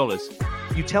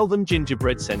 $100. You tell them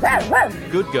Gingerbread sent you.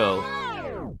 Good girl.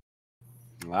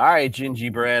 All right,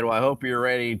 Gingerbread. Well, I hope you're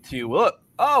ready to look.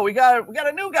 Oh, we got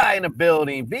a new guy in the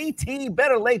building. VT,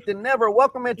 better late than never.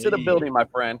 Welcome into the building, my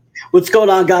friend. What's going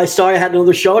on, guys? Sorry I had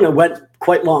another show and it went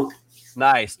quite long.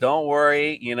 Nice. Don't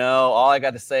worry. All I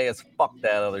got to say is fuck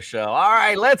that other show. All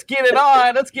right, let's get it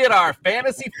on. Let's get our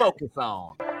fantasy focus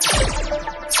on.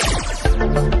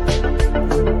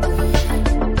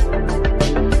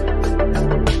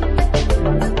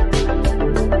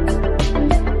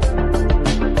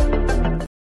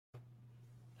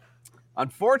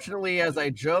 Unfortunately, as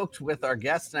I joked with our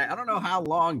guest tonight, I don't know how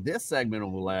long this segment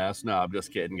will last. No, I'm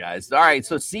just kidding, guys. All right,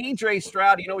 so CJ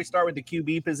Stroud, we start with the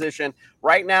QB position.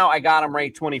 Right now, I got him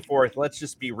ranked 24th. Let's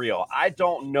just be real. I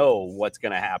don't know what's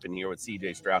going to happen here with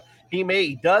CJ Stroud.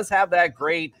 He does have that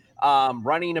great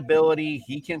running ability.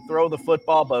 He can throw the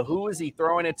football, but who is he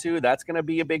throwing it to? That's going to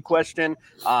be a big question.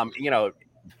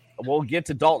 We'll get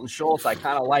to Dalton Schultz. I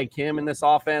kind of like him in this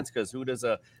offense because who does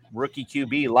a rookie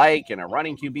QB like, and a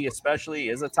running QB especially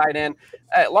is a tight end.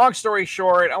 Long story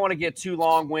short, I want to get too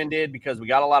long-winded because we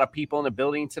got a lot of people in the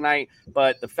building tonight,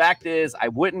 but the fact is I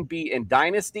wouldn't be in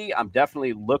Dynasty. I'm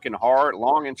definitely looking hard,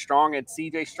 long and strong at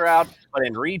CJ Stroud, but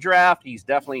in redraft, he's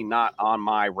definitely not on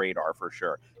my radar for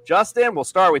sure. Justin, we'll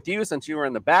start with you since you were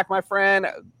in the back, my friend.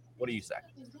 What do you say?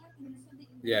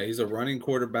 Yeah, he's a running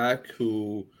quarterback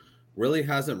who really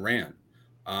hasn't ran.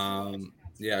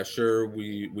 Yeah, sure,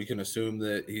 we can assume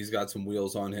that he's got some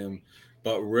wheels on him,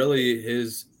 but really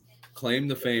his claim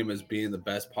to fame is being the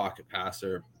best pocket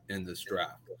passer in this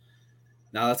draft.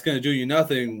 Now, that's going to do you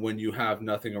nothing when you have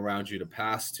nothing around you to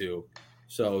pass to.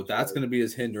 So that's going to be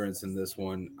his hindrance in this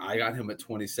one. I got him at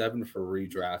 27 for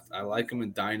redraft. I like him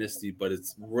in Dynasty, but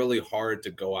it's really hard to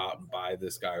go out and buy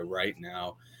this guy right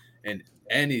now in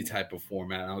any type of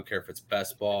format. I don't care if it's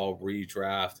best ball,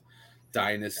 redraft,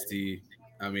 Dynasty.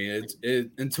 I mean,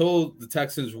 until the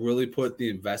Texans really put the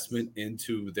investment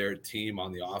into their team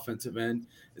on the offensive end,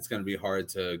 it's going to be hard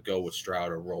to go with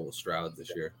Stroud or roll with Stroud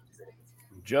this year.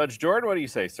 Judge Jordan, what do you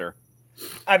say, sir?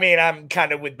 I mean, I'm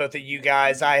kind of with both of you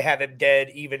guys. I have him dead,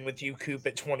 even with you, Coop,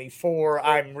 at 24.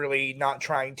 I'm really not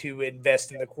trying to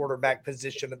invest in the quarterback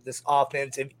position of this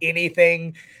offense. If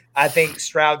anything, I think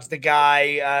Stroud's the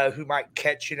guy who might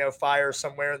catch, fire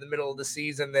somewhere in the middle of the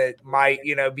season that might,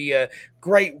 be a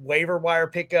great waiver wire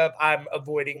pickup. I'm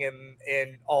avoiding him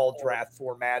in all draft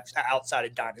formats outside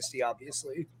of Dynasty,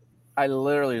 obviously. I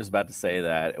literally was about to say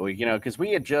that, because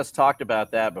we had just talked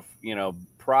about that,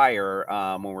 prior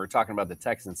when we were talking about the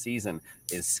Texans season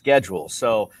is schedule.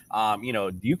 So,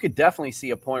 you could definitely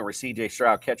see a point where C.J.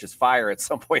 Stroud catches fire at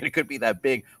some point. It could be that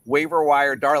big waiver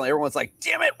wire darling. Everyone's like,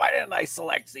 damn it, why didn't I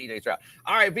select C.J. Stroud?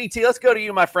 All right, BT, let's go to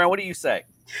you, my friend. What do you say?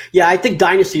 Yeah, I think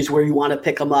Dynasty is where you want to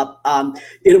pick him up.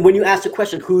 When you ask the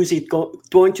question, who is he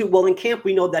going to? Well, in camp,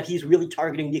 we know that he's really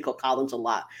targeting Nico Collins a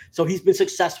lot. So he's been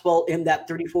successful in that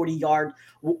 30,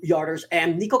 40-yarders.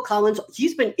 And Nico Collins,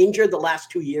 he's been injured the last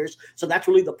 2 years. So that's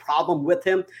really the problem with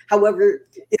him. However,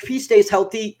 if he stays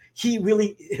healthy, he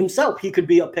could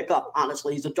be a pickup,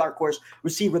 honestly. He's a dark horse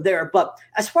receiver there. But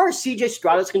as far as CJ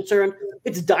Stroud is concerned,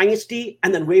 it's Dynasty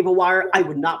and then waiver wire. I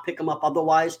would not pick him up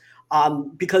otherwise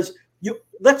because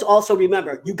let's also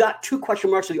remember, you got 2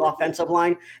 question marks on the offensive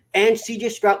line, and C.J.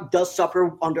 Stroud does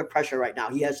suffer under pressure right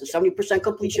now. He has a 70%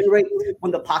 completion rate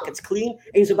when the pocket's clean,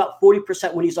 and he's about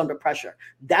 40% when he's under pressure.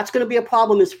 That's going to be a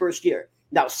problem his first year.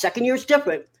 Now, second year is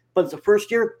different, but it's the first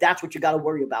year, that's what you got to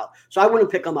worry about. So I wouldn't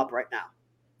pick him up right now.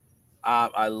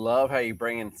 I love how you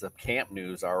bring in some camp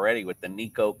news already with the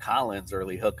Nico Collins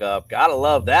early hookup. Gotta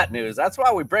love that news. That's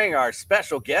why we bring our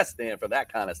special guest in for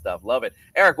that kind of stuff. Love it.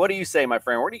 Eric, what do you say, my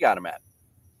friend? Where do you got him at?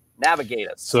 Navigate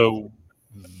us. So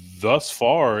thus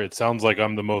far, it sounds like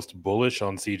I'm the most bullish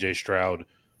on CJ Stroud,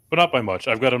 but not by much.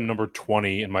 I've got him number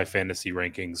 20 in my fantasy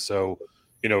rankings. So,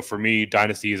 for me,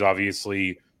 Dynasty is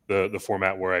obviously the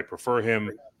format where I prefer him.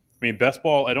 I mean, best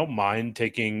ball, I don't mind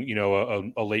taking,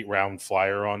 a late round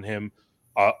flyer on him.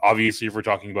 Obviously, if we're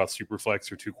talking about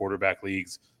Superflex or 2 quarterback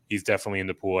leagues, he's definitely in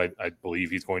the pool. I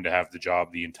believe he's going to have the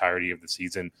job the entirety of the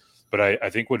season. But I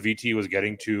think what VT was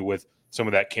getting to with some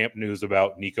of that camp news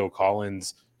about Nico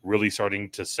Collins really starting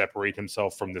to separate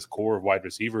himself from this core of wide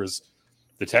receivers,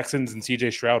 the Texans and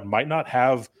CJ Stroud might not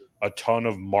have a ton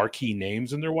of marquee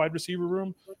names in their wide receiver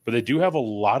room, but they do have a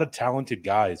lot of talented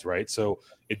guys, right? So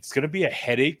it's going to be a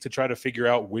headache to try to figure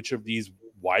out which of these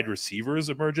wide receivers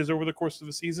emerges over the course of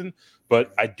the season.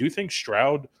 But I do think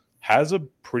Stroud has a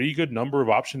pretty good number of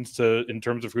options in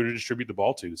terms of who to distribute the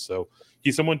ball to. So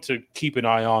he's someone to keep an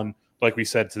eye on. Like we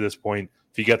said to this point,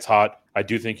 if he gets hot, I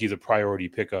do think he's a priority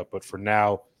pickup. But for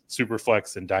now,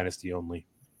 Superflex and Dynasty only.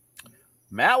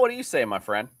 Matt, what do you say, my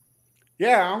friend?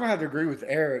 Yeah, I'm gonna have to agree with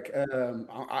Eric.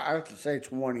 I have to say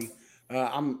 20.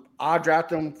 I'll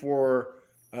draft him for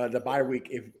the bye week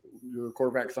if your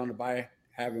quarterback's on the bye.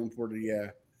 Have him for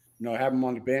the have him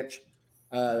on the bench.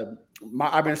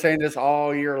 I've been saying this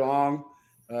all year long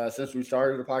since we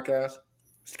started the podcast.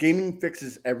 Scheming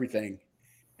fixes everything,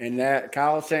 and that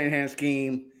Kyle Shanahan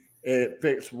scheme, it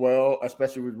fits well,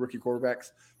 especially with rookie quarterbacks.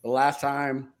 The last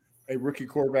time a rookie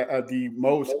quarterback, the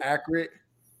most accurate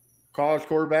college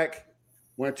quarterback,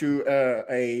 went to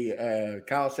a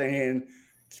Kyle Shanahan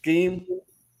scheme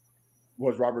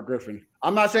was Robert Griffin.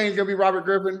 I'm not saying he's going to be Robert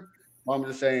Griffin. I'm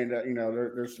just saying that,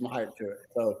 there's some hype to it.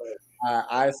 So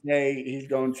I say he's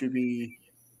going to be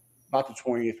about the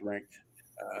 20th ranked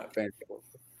fantasy quarterback.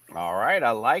 All right.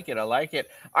 I like it. All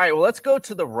right. Well, let's go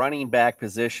to the running back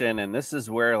position. And this is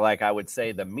where, I would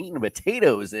say the meat and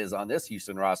potatoes is on this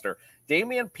Houston roster.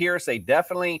 Dameon Pierce,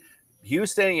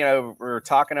 Houston, we're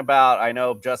talking about, I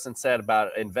know Justin said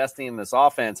about investing in this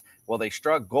offense. Well, they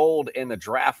struck gold in the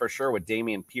draft for sure with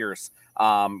Dameon Pierce.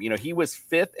 He was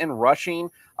 5th in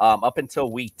rushing up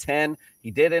until week 10.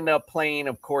 He did end up playing,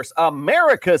 of course,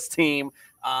 America's team.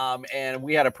 And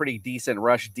we had a pretty decent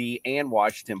rush D and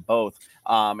Washington both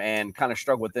and kind of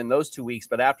struggled within those 2 weeks.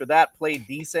 But after that, played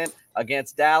decent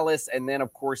against Dallas. And then,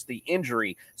 of course, the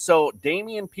injury. So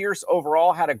Dameon Pierce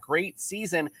overall had a great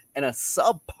season and a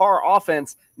subpar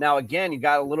offense. Now, again, you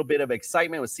got a little bit of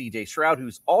excitement with CJ Stroud,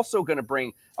 who's also going to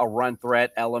bring a run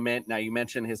threat element. Now, you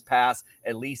mentioned his pass.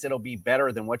 At least it'll be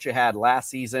better than what you had last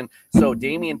season. So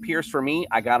Dameon Pierce, for me,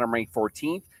 I got him ranked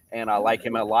 14th. And I like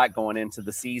him a lot going into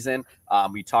the season.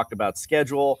 We talked about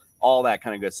schedule, all that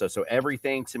kind of good stuff. So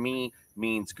everything to me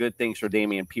means good things for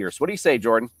Dameon Pierce. What do you say,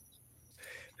 Jordan?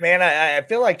 Man, I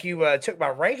feel like you took my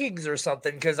rankings or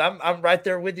something because I'm right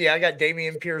there with you. I got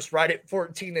Dameon Pierce right at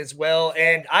 14 as well,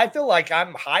 and I feel like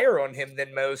I'm higher on him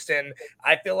than most. And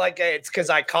I feel like it's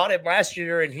because I caught him last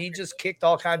year and he just kicked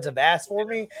all kinds of ass for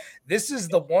me. This is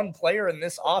the one player in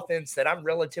this offense that I'm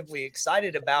relatively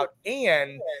excited about,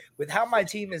 and with how my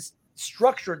team is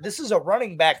structured, this is a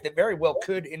running back that very well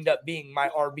could end up being my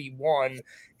RB1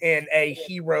 in a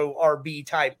hero RB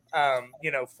type,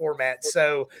 format.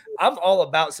 So I'm all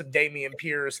about some Dameon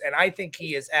Pierce, and I think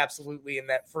he is absolutely in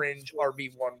that fringe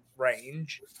RB1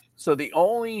 range. So the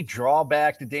only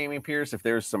drawback to Dameon Pierce, if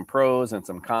there's some pros and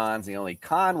some cons, the only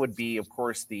con would be, of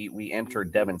course, we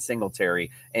entered Devin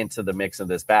Singletary into the mix of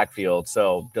this backfield.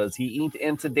 So does he eat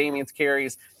into Damien's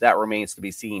carries? That remains to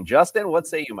be seen. Justin, what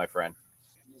say you, my friend?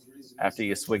 after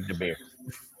you swigged a beer.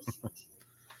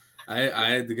 I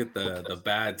had to get the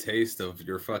bad taste of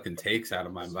your fucking takes out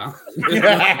of my mouth.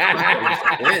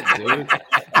 Shit, dude.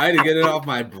 I had to get it off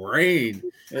my brain.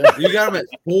 You got him at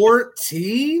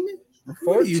 14?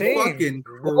 14. You fucking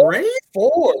great?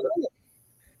 4.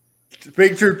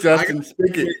 Speak truth, Justin.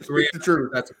 Speak the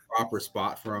truth. That's a proper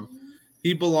spot for him.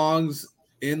 He belongs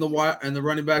in the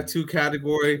running back 2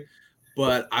 category,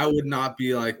 but I would not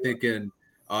be like thinking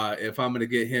if I'm going to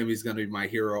get him, he's going to be my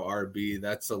hero RB.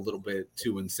 That's a little bit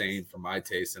too insane for my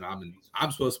taste, and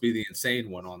I'm supposed to be the insane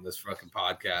one on this fucking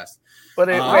podcast. But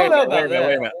wait a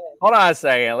minute. Hold on a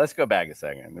second. Let's go back a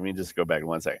second. Let me just go back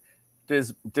 1 second.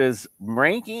 Does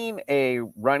ranking a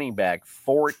running back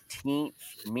 14th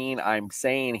mean I'm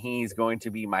saying he's going to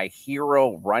be my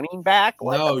hero running back?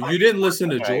 No, you didn't listen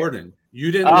to Jordan.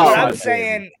 You didn't. What I'm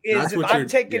saying is, if I'm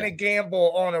taking a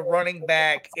gamble on a running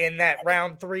back in that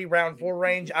round 3, round 4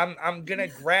 range, I'm gonna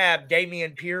grab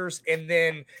Dameon Pierce and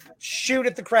then shoot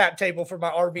at the crap table for my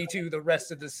RB2 the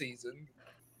rest of the season.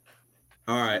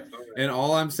 All right, and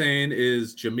all I'm saying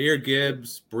is Jahmyr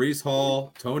Gibbs, Breece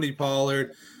Hall, Tony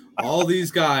Pollard. All these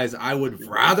guys I would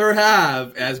rather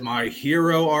have as my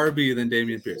hero RB than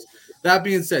Dameon Pierce. That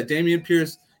being said, Dameon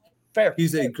Pierce,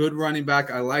 he's a good running back.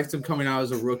 I liked him coming out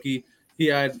as a rookie. He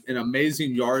had an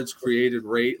amazing yards created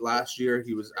rate last year.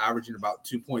 He was averaging about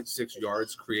 2.6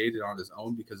 yards created on his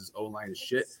own because his O-line is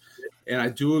shit. And I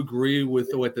do agree with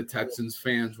what the Texans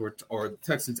fans or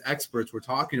Texans experts were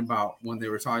talking about when they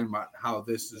were talking about how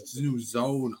this new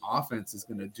zone offense is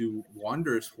going to do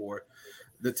wonders for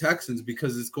the Texans,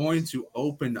 because it's going to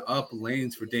open up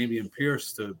lanes for Dameon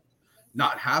Pierce to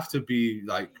not have to be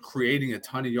like creating a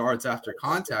ton of yards after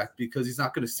contact, because he's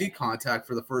not going to see contact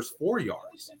for the first 4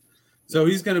 yards. So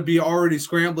he's going to be already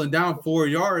scrambling down 4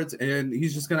 yards, and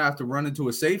he's just going to have to run into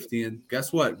a safety. And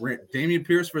guess what? Dameon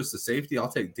Pierce versus the safety,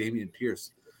 I'll take Dameon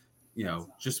Pierce,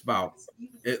 just about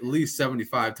at least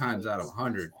 75 times out of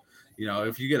 100.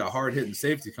 If you get a hard-hitting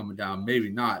safety coming down, maybe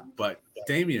not. But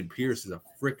Dameon Pierce is a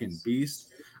freaking beast.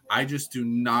 I just do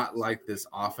not like this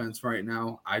offense right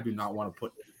now. I do not want to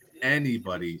put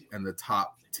anybody in the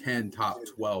top 10, top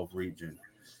 12 region.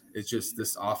 It's just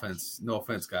this offense. No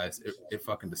offense, guys. It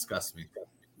fucking disgusts me.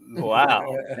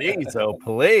 Wow. Jeez, so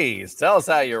please tell us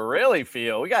how you really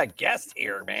feel. We got guests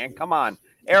here, man. Come on.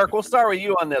 Eric, we'll start with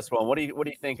you on this one. What do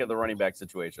you think of the running back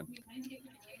situation?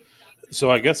 So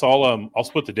I guess I'll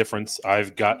split the difference.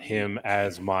 I've got him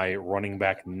as my running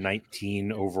back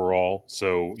 19 overall.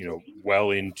 So,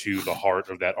 well into the heart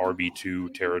of that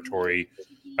RB2 territory.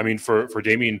 I mean, for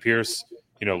Dameon Pierce,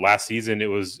 last season it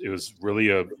was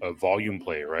really a volume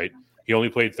play, right? He only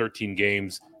played 13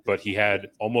 games, but he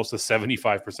had almost a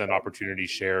 75% opportunity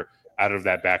share out of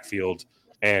that backfield.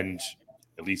 And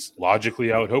at least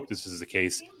logically, I would hope this is the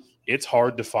case. It's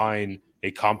hard to find a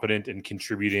competent and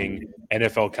contributing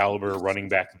NFL caliber running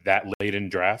back that late in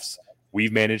drafts.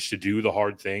 We've managed to do the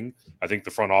hard thing. I think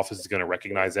the front office is going to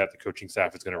recognize that. The coaching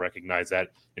staff is going to recognize that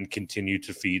and continue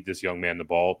to feed this young man the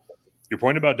ball. Your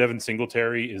point about Devin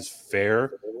Singletary is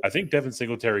fair. I think Devin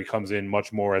Singletary comes in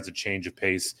much more as a change of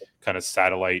pace, kind of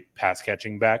satellite pass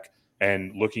catching back.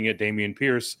 And looking at Dameon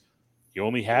Pierce, he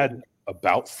only had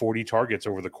about 40 targets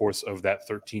over the course of that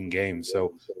 13 games.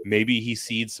 So maybe he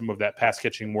seeds some of that pass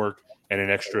catching work and an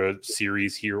extra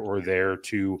series here or there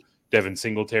to Devin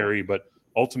Singletary. But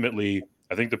ultimately,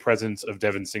 I think the presence of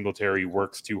Devin Singletary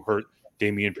works to hurt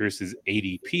Dameon Pierce's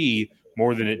ADP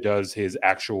more than it does his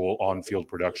actual on-field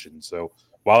production. So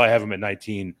while I have him at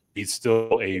 19, he's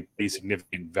still a pretty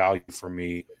significant value for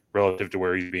me relative to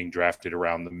where he's being drafted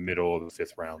around the middle of the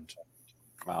 5th round.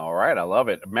 All right. I love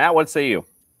it. Matt, what say you?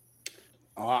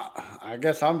 I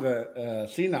guess I'm the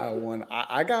senile one.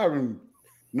 I got him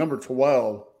number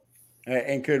 12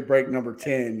 and could break number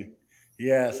 10.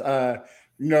 Yes.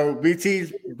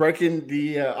 BT's breaking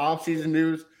the offseason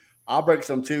news. I'll break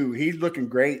some too. He's looking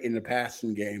great in the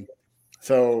passing game.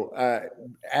 So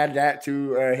add that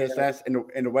to his stats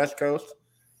in the West Coast.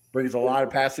 Brings a lot of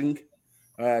passing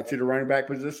to the running back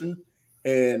position.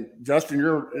 And Justin,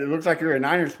 it looks like you're a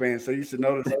Niners fan, so you should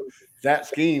notice that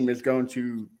scheme is going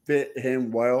to fit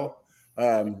him well.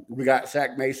 We got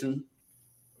Shaq Mason,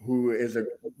 who is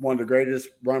one of the greatest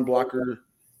run blocker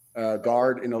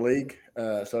guard in the league.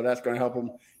 So that's going to help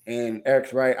him. And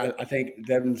Eric's right. I think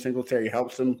Devin Singletary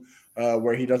helps him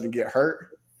where he doesn't get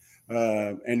hurt.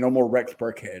 And no more Rex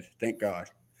Burkhead, thank God.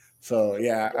 So,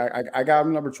 yeah, I got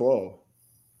him number 12.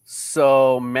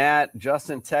 So, Matt,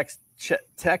 Justin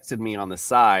texted me on the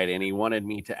side, and he wanted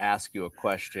me to ask you a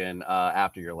question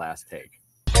after your last take.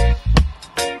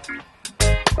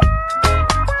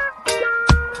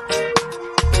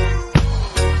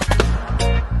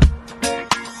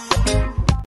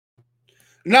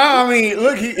 No, I mean,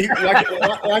 look, he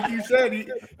like you said,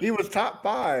 he was top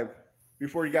 5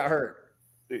 before he got hurt.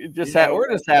 We're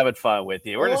just having fun with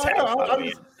you. We're just having fun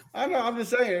with you. I know. I'm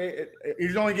just saying,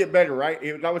 he's only get better, right?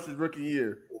 That was his rookie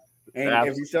year, and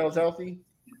if he stays healthy,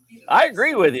 I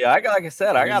agree with you. Like I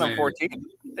said, I got him 14.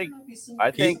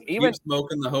 I think even keep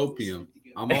smoking the hopium.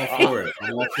 I'm all for it.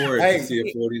 I'm all for it to see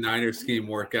a 49ers scheme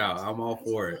work out. I'm all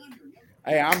for it.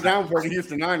 Hey, I'm down for the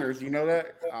Houston Niners. You know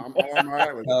that? I'm all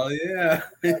right with it. Oh, yeah.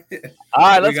 All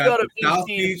right, let's go to the South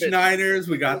Beach Niners.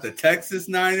 We got the Texas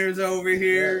Niners over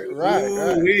here. Right.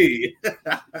 All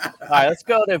right, let's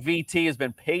go to VT has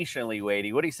been patiently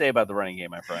waiting. What do you say about the running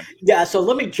game, my friend? Yeah, so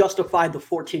let me justify the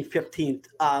 14th,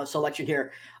 15th selection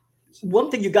here. One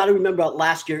thing you got to remember about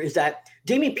last year is that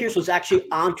Dameon Pierce was actually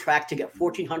on track to get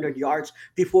 1,400 yards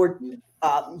before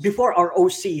our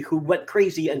OC, who went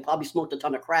crazy and probably smoked a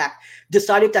ton of crack,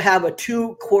 decided to have a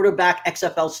 2-quarterback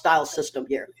XFL style system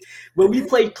here. When we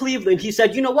played Cleveland, he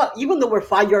said, you know what? Even though we're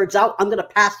 5 yards out, I'm going to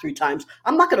pass 3 times.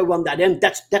 I'm not going to run that in.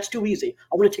 That's too easy.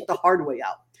 I want to take the hard way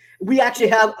out. We actually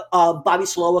have Bobby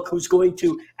Slowick, who's going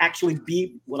to actually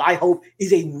be what I hope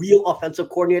is a real offensive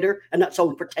coordinator and not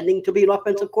someone pretending to be an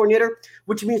offensive coordinator,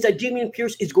 which means that Dameon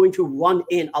Pierce is going to run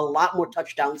in a lot more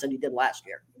touchdowns than he did last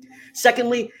year.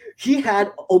 Secondly, he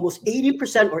had almost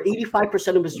 80% or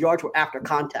 85% of his yards were after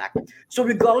contact. So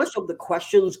regardless of the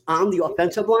questions on the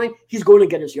offensive line, he's going to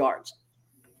get his yards.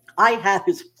 I have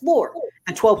his floor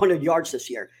at 1,200 yards this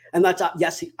year. And that's,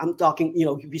 yes, I'm talking,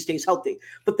 if he stays healthy.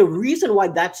 But the reason why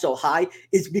that's so high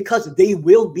is because they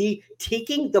will be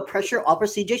taking the pressure off of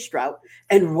CJ Stroud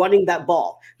and running that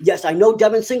ball. Yes, I know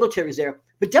Devin Singletary's there,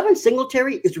 but Devin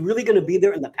Singletary is really going to be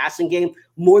there in the passing game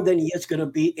more than he is going to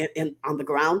be in on the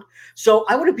ground. So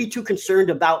I wouldn't be too concerned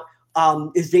about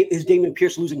is Dameon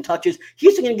Pierce losing touches.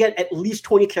 He's going to get at least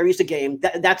 20 carries a game.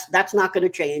 That's not going to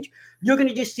change. You're going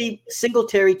to just see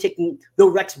Singletary taking the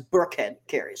Rex Burkhead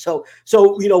carries. So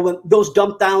when those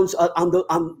dump downs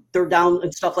on third down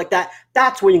and stuff like that,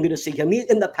 that's when you're going to see him. He's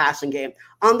in the passing game.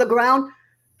 On the ground,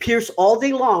 Pierce all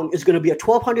day long is going to be a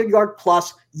 1,200 yard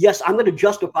plus. Yes, I'm going to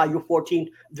justify your 14th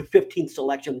to 15th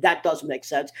selection. That does make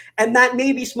sense. And that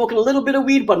may be smoking a little bit of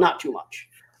weed, but not too much.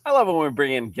 I love it when we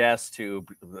bring in guests who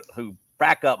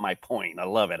back up my point. I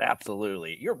love it.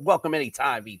 Absolutely. You're welcome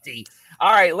anytime, VT.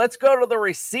 All right, let's go to the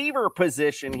receiver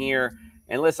position here.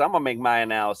 And listen, I'm going to make my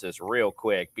analysis real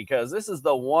quick because this is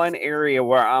the one area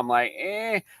where I'm like,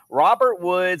 Robert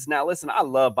Woods. Now, listen, I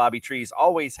love Bobby Trees.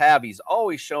 Always have. He's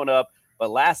always shown up. But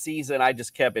last season, I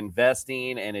just kept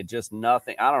investing, and it just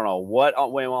nothing. I don't know what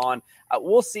went on.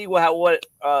 We'll see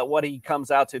what he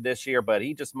comes out to this year, but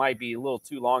he just might be a little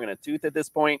too long in a tooth at this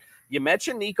point. You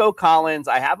mentioned Nico Collins.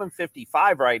 I have him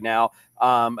 55 right now.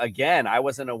 Again, I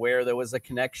wasn't aware there was a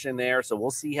connection there, so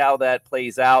we'll see how that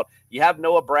plays out. You have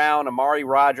Noah Brown, Amari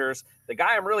Rodgers. The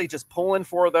guy I'm really just pulling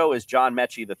for, though, is John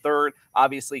Mechie III,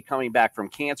 obviously coming back from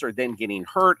cancer, then getting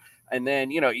hurt. And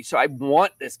then, so I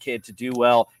want this kid to do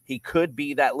well. He could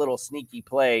be that little sneaky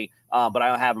play, but I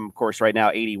don't have him, of course, right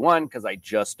now, 81, because I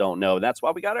just don't know. That's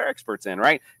why we got our experts in,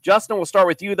 right? Justin, we'll start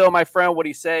with you, though, my friend. What do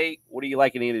you say? What do you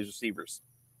like in any of these receivers?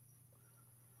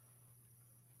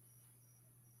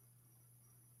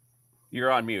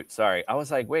 You're on mute. Sorry. I was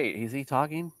like, wait, is he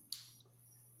talking?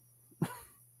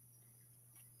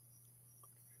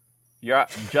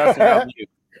 Justin, you're on mute.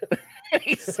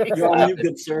 You're on mute,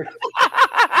 good sir.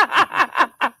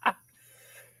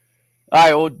 All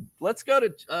right, well, let's go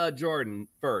to Jordan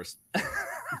first.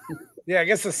 Yeah, I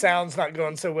guess the sound's not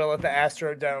going so well at the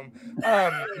Astrodome.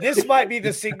 This might be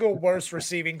the single worst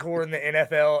receiving core in the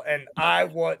NFL, and I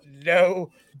want no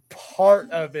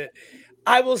part of it.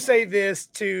 I will say this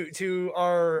to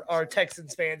our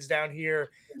Texans fans down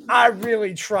here. I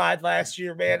really tried last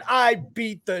year, man. I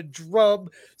beat the drum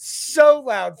so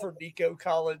loud for Nico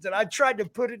Collins, and I tried to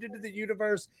put it into the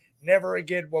universe. Never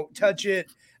again, won't touch it.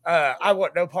 I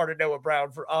want no part of Noah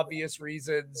Brown for obvious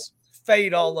reasons.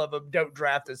 Fade all of them. Don't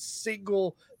draft a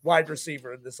single wide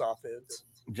receiver in this offense.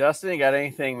 Justin, you got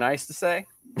anything nice to say?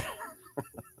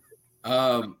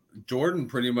 Jordan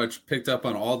pretty much picked up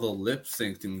on all the lip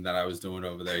syncing that I was doing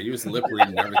over there. He was lip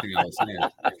reading everything I was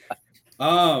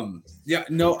saying.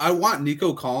 I want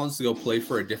Nico Collins to go play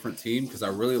for a different team because I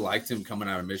really liked him coming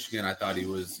out of Michigan. I thought he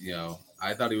was,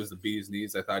 the bee's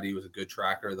knees. I thought he was a good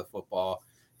tracker of the football.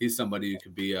 He's somebody who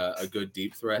could be a good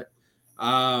deep threat.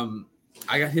 I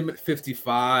got him at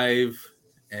 55,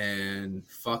 and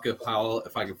fuck if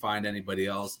I can find anybody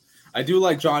else. I do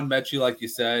like John Mechie, like you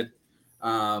said.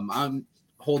 I'm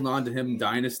holding on to him in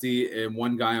Dynasty, and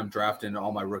one guy I'm drafting in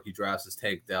all my rookie drafts is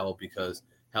Tank Dell because,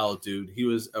 hell, dude, he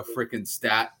was a freaking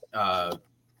stat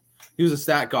a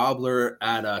stat gobbler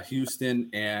at Houston,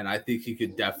 and I think he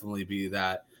could definitely be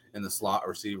that in the slot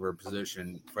receiver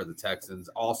position for the Texans.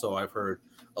 Also, I've heard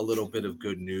a little bit of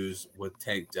good news with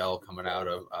Tank Dell coming out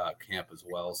of camp as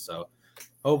well. So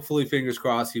hopefully, fingers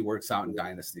crossed, he works out in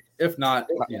Dynasty. If not,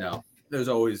 there's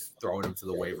always throwing him to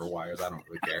the waiver wires. I don't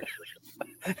really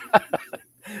care.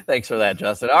 Thanks for that,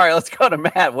 Justin. All right, let's go to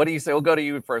Matt. What do you say? We'll go to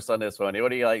you first on this one.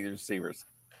 What do you like the receivers?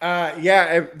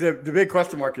 The big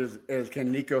question mark is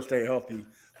can Nico stay healthy?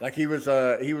 Like he was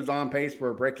on pace for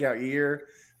a breakout year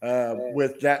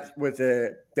with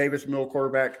Davis Mill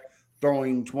quarterback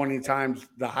throwing 20 times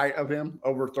the height of him,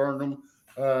 overthrowing him.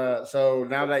 So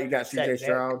now that you got CJ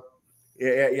Stroud,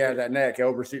 that neck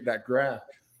oversee that graph.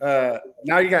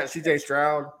 Now you got CJ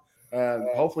Stroud.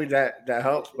 Hopefully that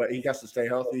helps, but he has to stay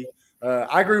healthy.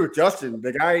 I agree with Justin.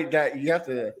 The guy that you have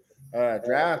to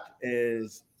draft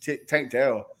is Tank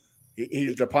Dell.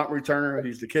 He's the punt returner.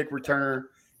 He's the kick returner.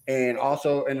 And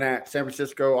also in that San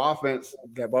Francisco offense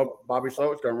that Bobby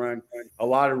Slowick's going to run, a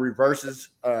lot of reverses.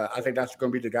 I think that's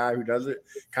going to be the guy who does it,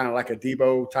 kind of like a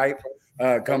Debo type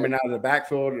coming out of the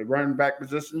backfield, running back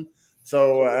position.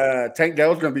 So Tank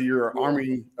Dell's going to be your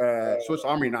Swiss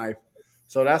Army knife.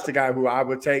 So that's the guy who I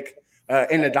would take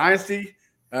in the dynasty.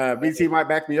 BT might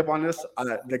back me up on this.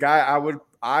 The guy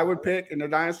I would pick in the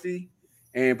dynasty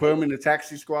and put him in the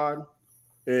taxi squad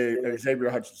is Xavier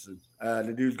Hutchinson.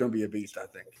 The dude's going to be a beast, I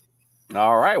think.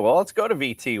 All right. Well, let's go to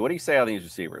VT. What do you say on these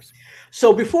receivers?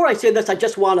 So before I say this, I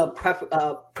just want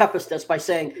to preface this by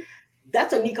saying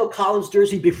that's a Nico Collins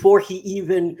jersey before he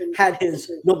even had his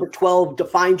number 12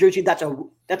 defined jersey. That's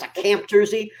a camp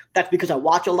jersey. That's because I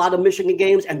watch a lot of Michigan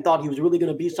games and thought he was really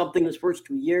going to be something his first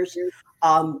 2 years.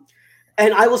 And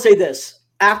I will say this.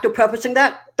 After prefacing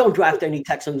that, don't draft any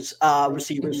Texans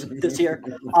receivers this year.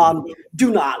 Do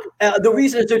not. The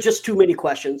reason is there's just too many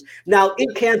questions. Now,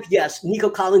 in camp, yes, Nico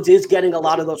Collins is getting a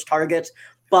lot of those targets.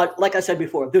 But like I said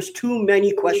before, there's too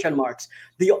many question marks.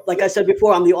 Like I said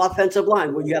before, on the offensive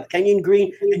line, where you have Kenyon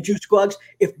Green and Juice Scruggs,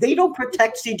 if they don't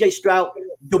protect C.J. Stroud,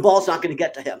 the ball's not going to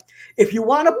get to him. If you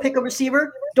want to pick a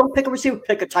receiver, don't pick a receiver.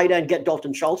 Pick a tight end, get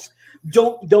Dalton Schultz.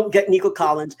 Don't get Nico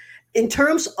Collins. In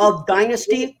terms of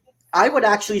dynasty, I would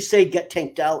actually say get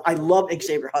Tank Dell. I love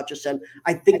Xavier Hutchinson.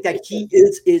 I think that he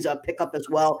is a pickup as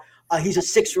well. He's a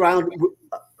sixth round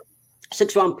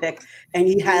pick, and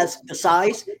he has the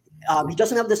size. He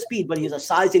doesn't have the speed, but he has a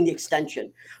size and the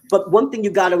extension. But one thing you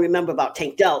got to remember about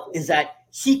Tank Dell is that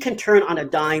he can turn on a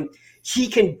dime. He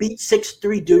can beat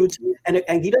 6'3" dudes, and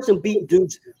he doesn't beat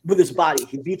dudes with his body.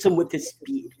 He beats them with his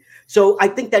speed. So I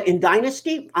think that in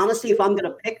Dynasty, honestly, if I'm going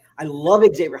to pick, I love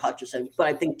Xavier Hutchinson, but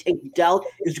I think Tank Dell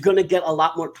is going to get a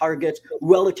lot more targets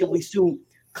relatively soon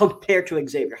compared to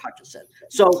Xavier Hutchinson.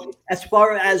 So as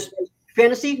far as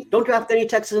fantasy, don't draft any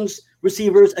Texans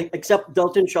receivers except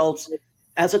Dalton Schultz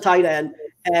as a tight end,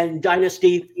 and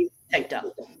Dynasty, Tank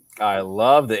Dell. I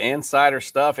love the insider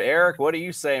stuff. Eric, what do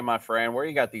you say, my friend? Where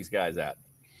you got these guys at?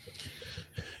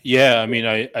 Yeah, I mean,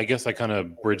 I guess I kind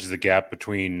of bridge the gap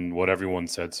between what everyone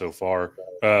said so far.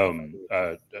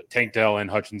 Tank Dell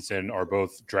and Hutchinson are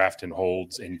both draft and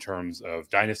holds in terms of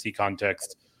dynasty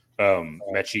context.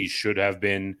 Mechie should have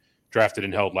been drafted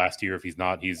and held last year. If he's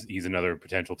not, he's another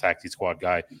potential taxi squad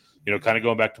guy. Kind of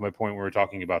going back to my point when we were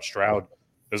talking about Stroud,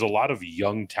 there's a lot of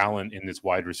young talent in this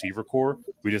wide receiver core.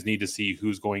 We just need to see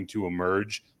who's going to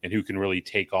emerge and who can really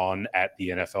take on at the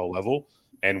NFL level.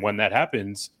 And when that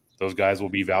happens, those guys will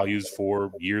be values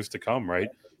for years to come, right?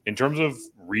 In terms of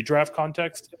redraft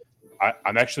context,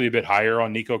 I'm actually a bit higher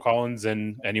on Nico Collins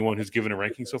than anyone who's given a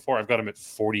ranking so far. I've got him at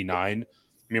 49.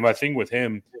 I mean, my thing with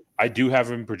him, I do have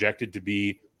him projected to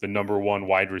be the number one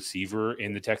wide receiver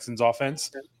in the Texans offense,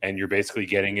 and you're basically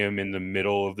getting him in the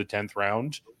middle of the 10th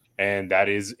round, and that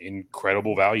is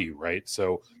incredible value, right?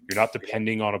 So you're not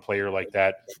depending on a player like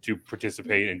that to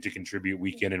participate and to contribute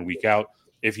week in and week out.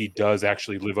 If he does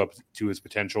actually live up to his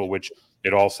potential, which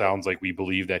it all sounds like we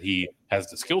believe that he has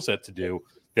the skill set to do,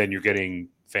 then you're getting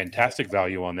fantastic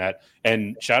value on that.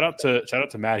 And shout out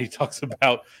to Matt. He talks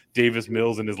about Davis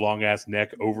Mills and his long ass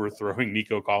neck overthrowing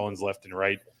Nico Collins left and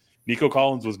right. Nico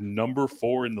Collins was number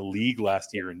 4 in the league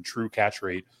last year in true catch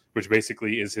rate, which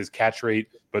basically is his catch rate,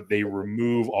 but they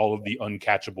remove all of the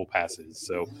uncatchable passes.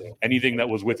 So anything that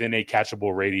was within a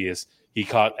catchable radius, he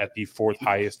caught at the 4th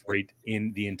highest rate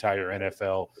in the entire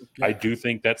NFL. Yeah. I do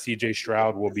think that CJ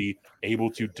Stroud will be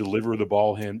able to deliver the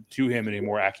ball to him in a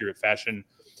more accurate fashion.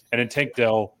 And in Tank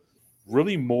Dell,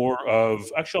 really more of,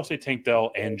 actually I'll say Tank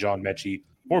Dell and John Mechie,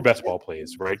 more best ball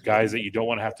plays, right? Guys that you don't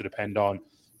want to have to depend on.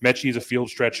 Mechie is a field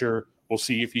stretcher. We'll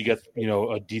see if he gets,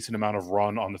 a decent amount of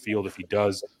run on the field. If he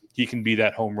does, he can be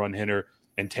that home run hitter.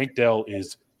 And Tank Dell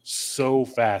is so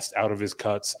fast out of his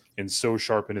cuts and so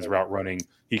sharp in his route running.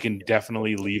 He can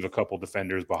definitely leave a couple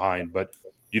defenders behind, but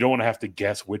you don't want to have to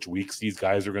guess which weeks these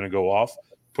guys are going to go off.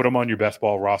 Put them on your best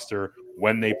ball roster.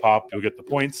 When they pop, you'll get the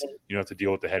points. You don't have to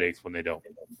deal with the headaches when they don't.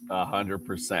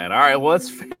 100%. All right, well, let's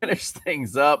finish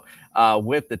things up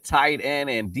with the tight end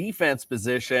and defense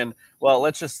position. Well,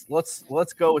 let's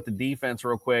go with the defense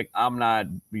real quick. I'm not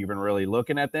even really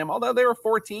looking at them, although they were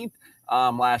 14th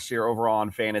last year overall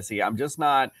in fantasy. I'm just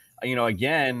not,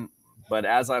 again. But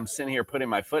as I'm sitting here putting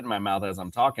my foot in my mouth as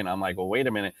I'm talking, I'm like, well, wait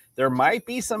a minute. There might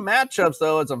be some matchups,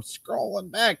 though, as I'm scrolling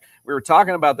back. We were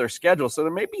talking about their schedule, so there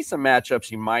may be some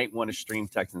matchups you might want to stream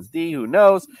Texans D. Who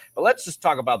knows? But let's just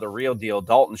talk about the real deal,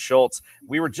 Dalton Schultz.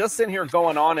 We were just sitting here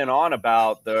going on and on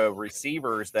about the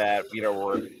receivers that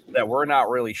we're not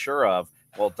really sure of.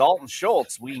 Well, Dalton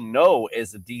Schultz, we know,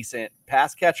 is a decent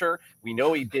pass catcher. We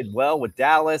know he did well with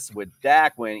Dallas, with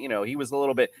Dak, when, he was a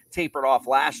little bit tapered off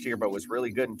last year, but was really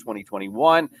good in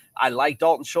 2021. I like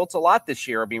Dalton Schultz a lot this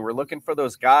year. I mean, we're looking for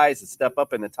those guys to step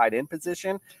up in the tight end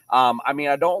position. I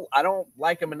don't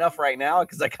like him enough right now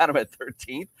because I got him at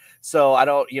 13th. So I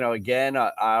don't,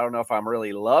 I don't know if I'm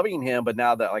really loving him, but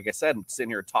now that, like I said, I'm sitting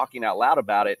here talking out loud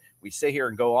about it, we sit here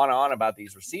and go on and on about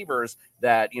these receivers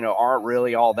that, aren't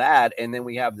really all that. And then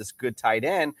we have this good tight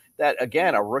end that,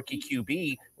 again, a rookie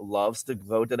QB loves to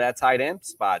go to that tight end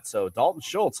spot. So Dalton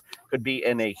Schultz could be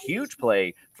in a huge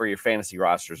play for your fantasy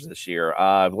rosters this year.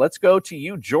 Let's go to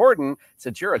you, Jordan,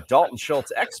 since you're a Dalton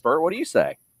Schultz expert. What do you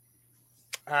say?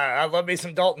 I love me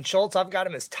some Dalton Schultz. I've got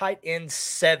him as tight end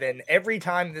 7. Every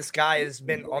time this guy has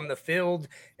been on the field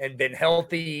and been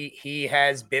healthy, he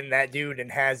has been that dude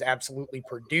and has absolutely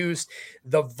produced.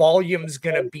 The volume's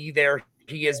going to be there.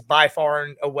 He is by far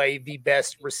and away the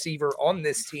best receiver on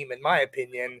this team, in my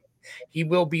opinion. He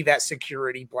will be that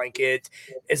security blanket.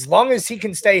 As long as he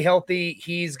can stay healthy,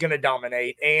 he's going to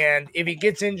dominate. And if he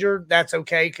gets injured, that's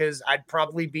okay, because I'd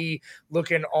probably be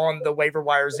looking on the waiver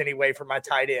wires anyway for my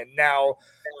tight end. Now,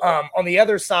 on the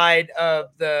other side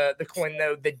of the coin,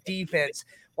 though, the defense,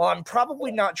 while I'm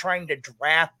probably not trying to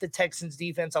draft the Texans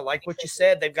defense, I like what you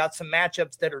said. They've got some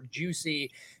matchups that are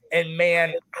juicy. And,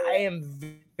 man, I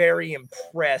am very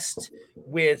impressed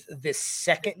with this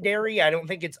secondary. I don't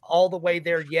think it's all the way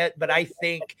there yet, but I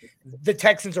think the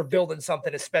Texans are building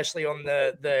something, especially on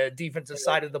the defensive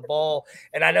side of the ball.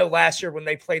 And I know last year when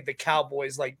they played the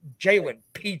Cowboys, like Jalen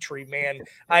Petrie, man,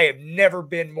 I have never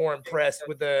been more impressed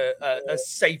with a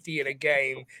safety in a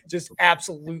game. Just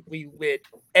absolutely lit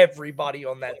everybody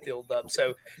on that field up.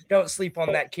 So don't sleep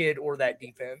on that kid or that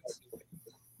defense.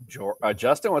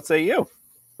 Justin, what say you?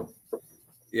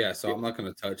 Yeah, so I'm not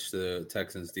going to touch the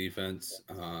Texans defense.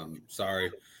 Sorry.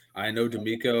 I know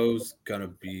D'Amico's going to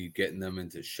be getting them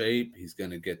into shape. He's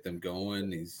going to get them going.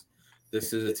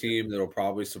 This is a team that'll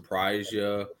probably surprise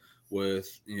you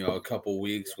with, a couple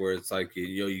weeks where it's like,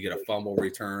 you get a fumble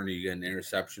return, or you get an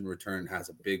interception return, has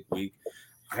a big week.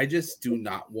 I just do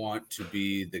not want to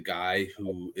be the guy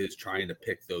who is trying to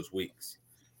pick those weeks.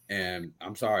 And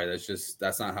I'm sorry,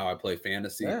 that's not how I play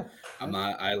fantasy. Yeah.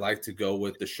 I like to go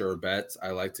with the sure bets. I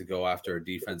like to go after a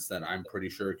defense that I'm pretty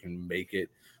sure can make it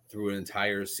through an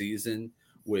entire season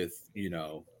with,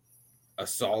 a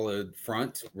solid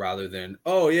front, rather than,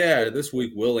 oh yeah, this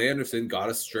week Will Anderson got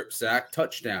a strip sack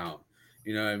touchdown.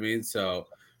 You know what I mean? So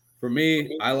for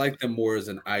me, I like them more as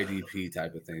an IDP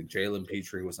type of thing. Jalen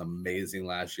Petrie was amazing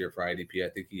last year for IDP. I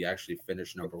think he actually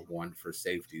finished number 1 for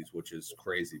safeties, which is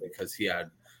crazy because he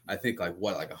had, I think, like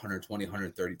 120,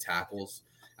 130 tackles.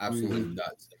 Absolutely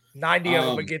nuts. 90 of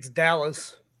them against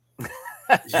Dallas.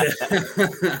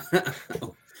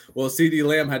 Well, CD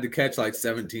Lamb had to catch like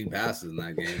 17 passes in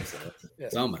that game, so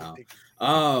somehow.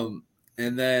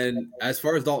 And then as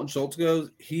far as Dalton Schultz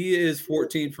goes, he is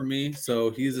 14 for me. So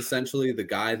he's essentially the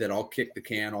guy that I'll kick the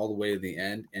can all the way to the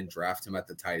end and draft him at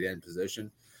the tight end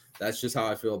position. That's just how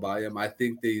I feel about him. I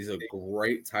think that he's a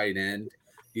great tight end.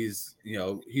 He's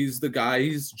the guy,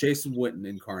 he's Jason Witten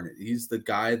incarnate. He's the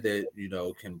guy that,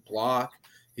 can block.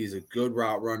 He's a good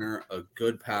route runner, a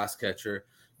good pass catcher,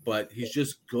 but he's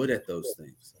just good at those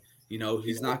things.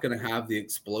 He's not going to have the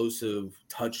explosive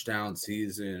touchdown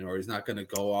season, or he's not going to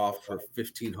go off for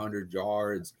 1,500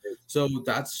 yards. So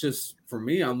that's just, for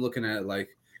me, I'm looking at it like,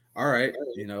 all right,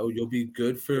 you'll be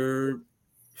good for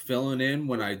filling in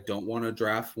when I don't want to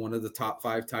draft one of the top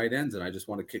 5 tight ends and I just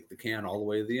want to kick the can all the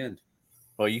way to the end.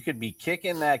 Well, you could be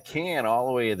kicking that can all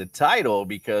the way to the title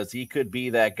because he could be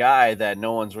that guy that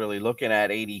no one's really looking at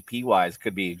ADP-wise.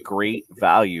 Could be a great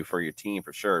value for your team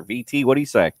for sure. VT, what do you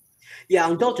say? Yeah,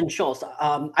 on Dalton Schultz,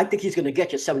 I think he's going to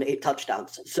get you 7 to 8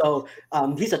 touchdowns. So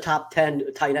he's a top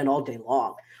 10 tight end all day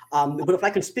long. But if I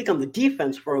can speak on the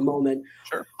defense for a moment,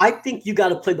 sure. I think you got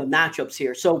to play the matchups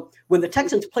here. So when the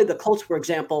Texans play the Colts, for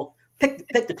example, pick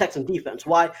the Texan defense.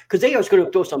 Why? Because they are going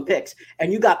to throw some picks.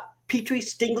 And you got Petrie,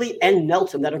 Stingley, and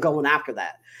Nelson that are going after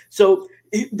that. So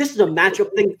this is a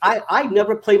matchup thing. I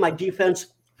never play my defense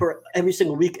for every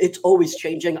single week. It's always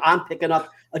changing. I'm picking up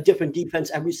a different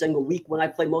defense every single week when I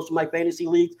play most of my fantasy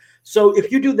leagues. So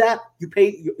if you do that, you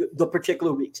pay the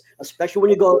particular weeks, especially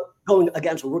when you going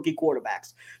against rookie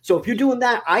quarterbacks. So if you're doing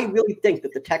that, I really think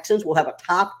that the Texans will have a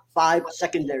top 5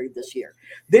 secondary this year.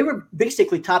 They were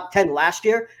basically top 10 last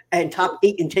year and top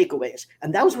 8 in takeaways,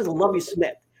 and that was with Lovie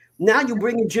Smith. Now you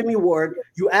bring in Jimmy Ward,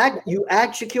 you add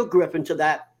Shaquille Griffin to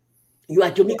that. You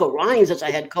had D'Amico Ryans as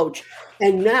a head coach,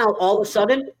 and now all of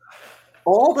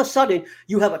a sudden,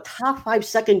 you have a top 5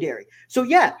 secondary. So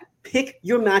yeah, pick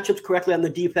your matchups correctly on the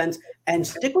defense and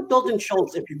stick with Dalton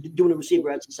Schultz if you're doing a receiver,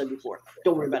 as I said before.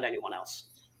 Don't worry about anyone else.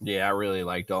 Yeah, I really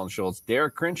like Dalton Schultz.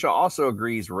 Derek Crenshaw also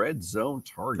agrees. Red zone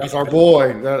target. That's our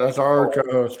boy. That's our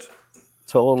co-host.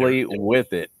 Totally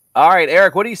with it. All right,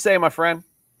 Eric, what do you say, my friend?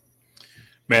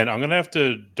 Man, I'm going to have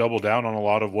to double down on a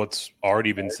lot of what's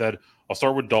already been said. I'll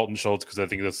start with Dalton Schultz because I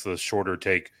think that's the shorter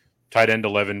take. Tight end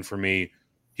 11 for me.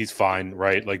 He's fine,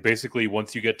 right? Like basically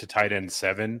once you get to tight end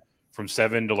 7, from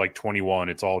 7 to like 21,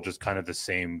 it's all just kind of the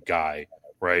same guy,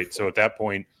 right? So at that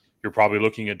point, you're probably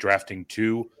looking at drafting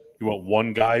 2. You want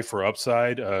one guy for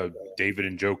upside,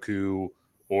 David Njoku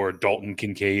or Dalton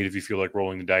Kincaid if you feel like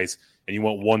rolling the dice, and you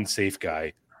want one safe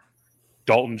guy.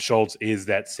 Dalton Schultz is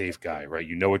that safe guy, right?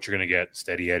 You know what you're going to get.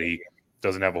 Steady Eddie.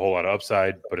 Doesn't have a whole lot of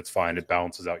upside, but it's fine. It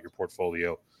balances out your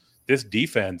portfolio. This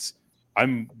defense,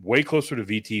 I'm way closer to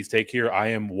VT's take here. I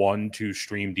am one to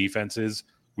stream defenses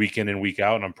week in and week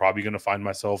out, and I'm probably going to find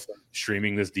myself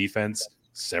streaming this defense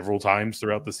several times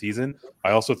throughout the season.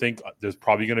 I also think there's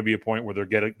probably going to be a point where they're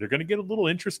going to get a little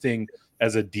interesting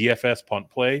as a DFS punt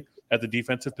play at the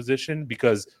defensive position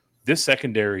because this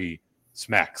secondary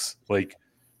smacks. Like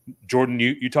Jordan,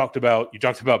 you talked about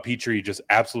Petrie just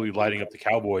absolutely lighting up the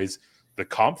Cowboys. The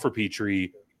comp for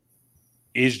Petrie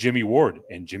is Jimmy Ward,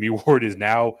 and Jimmy Ward is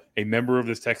now a member of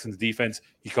this Texans defense.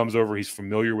 He comes over, he's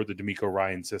familiar with the D'Amico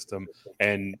Ryans system,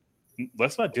 and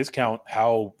let's not discount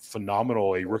how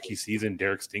phenomenal a rookie season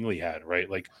Derek Stingley had, right?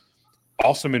 Like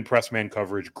awesome in press man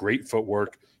coverage, great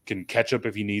footwork, can catch up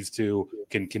if he needs to,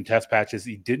 can contest patches.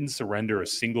 He didn't surrender a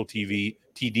single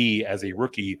TD as a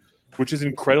rookie, which is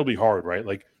incredibly hard, right?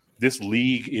 Like this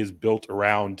league is built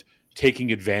around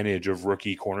taking advantage of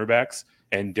rookie cornerbacks.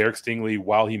 And Derek Stingley,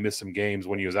 while he missed some games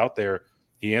when he was out there,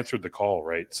 he answered the call,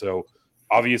 right? So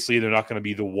obviously they're not going to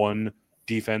be the one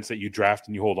defense that you draft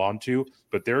and you hold on to,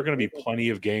 but there are going to be plenty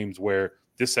of games where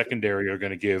this secondary are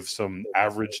going to give some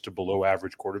average to below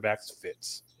average quarterbacks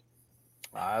fits.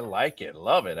 I like it.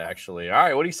 Love it, actually. All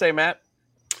right, what do you say, Matt?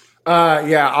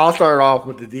 Yeah, I'll start off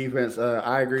with the defense.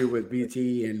 I agree with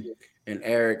BT and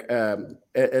Eric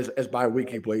as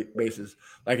bi-weekly basis.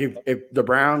 Like if the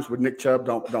Browns with Nick Chubb,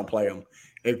 don't play them.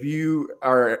 If you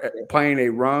are playing a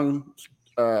run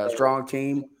strong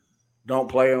team, don't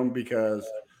play them because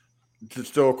it's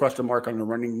still a question mark on the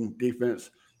running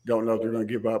defense. Don't know if they're going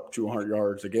to give up 200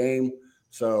 yards a game.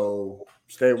 So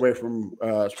stay away from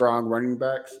strong running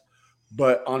backs.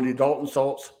 But on the Dalton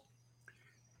Schultz,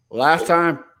 last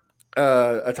time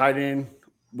a tight end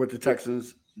with the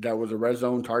Texans that was a red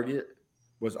zone target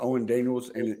was Owen Daniels,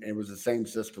 and it was the same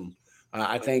system.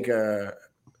 I think,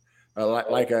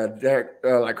 like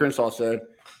Crenshaw said,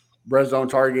 red zone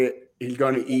target, he's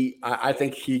going to eat. I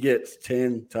think he gets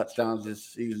 10 touchdowns this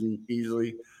season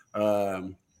easily.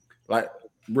 Like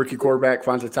rookie quarterback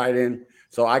finds a tight end.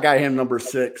 So I got him number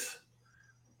 6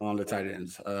 on the tight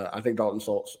ends. I think Dalton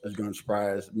Schultz is going to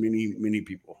surprise many, many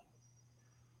people.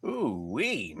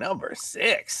 Ooh-wee, number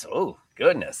 6. Oh,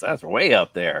 goodness, that's way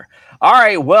up there. All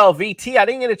right, well, VT, I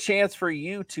didn't get a chance for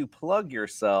you to plug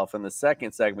yourself in the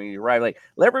second segment. You're right. Like,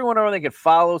 let everyone know they can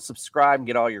follow, subscribe, and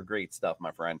get all your great stuff,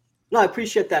 my friend. No, I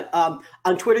appreciate that. On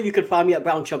Twitter, you can find me at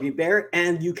Brown Chubby Bear,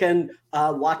 and you can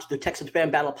watch the Texans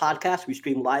Fan Battle podcast. We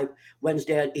stream live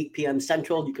Wednesday at 8 p.m.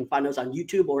 Central. You can find us on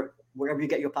YouTube or wherever you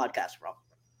get your podcast from.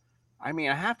 I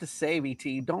mean, I have to say, VT,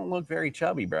 you don't look very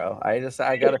chubby, bro. I gotta say.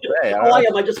 I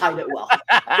am. I just hide it well.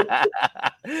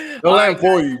 Don't let him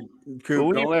fool you,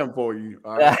 Coop. Don't let him fool you.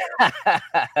 All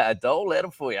right. Don't let him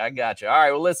fool you. I got you. All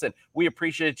right. Well, listen, we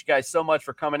appreciate you guys so much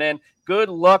for coming in. Good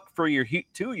luck for your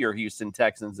Houston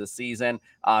Texans this season.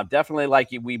 Definitely, like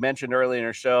we mentioned earlier in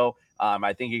our show,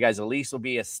 I think you guys at least will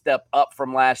be a step up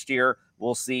from last year.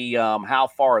 We'll see how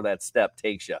far that step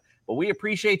takes you. But we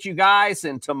appreciate you guys.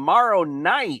 And tomorrow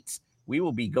night, we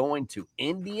will be going to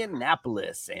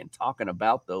Indianapolis and talking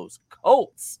about those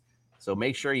Colts. So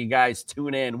make sure you guys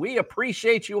tune in. We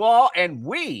appreciate you all, and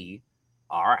we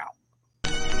are out.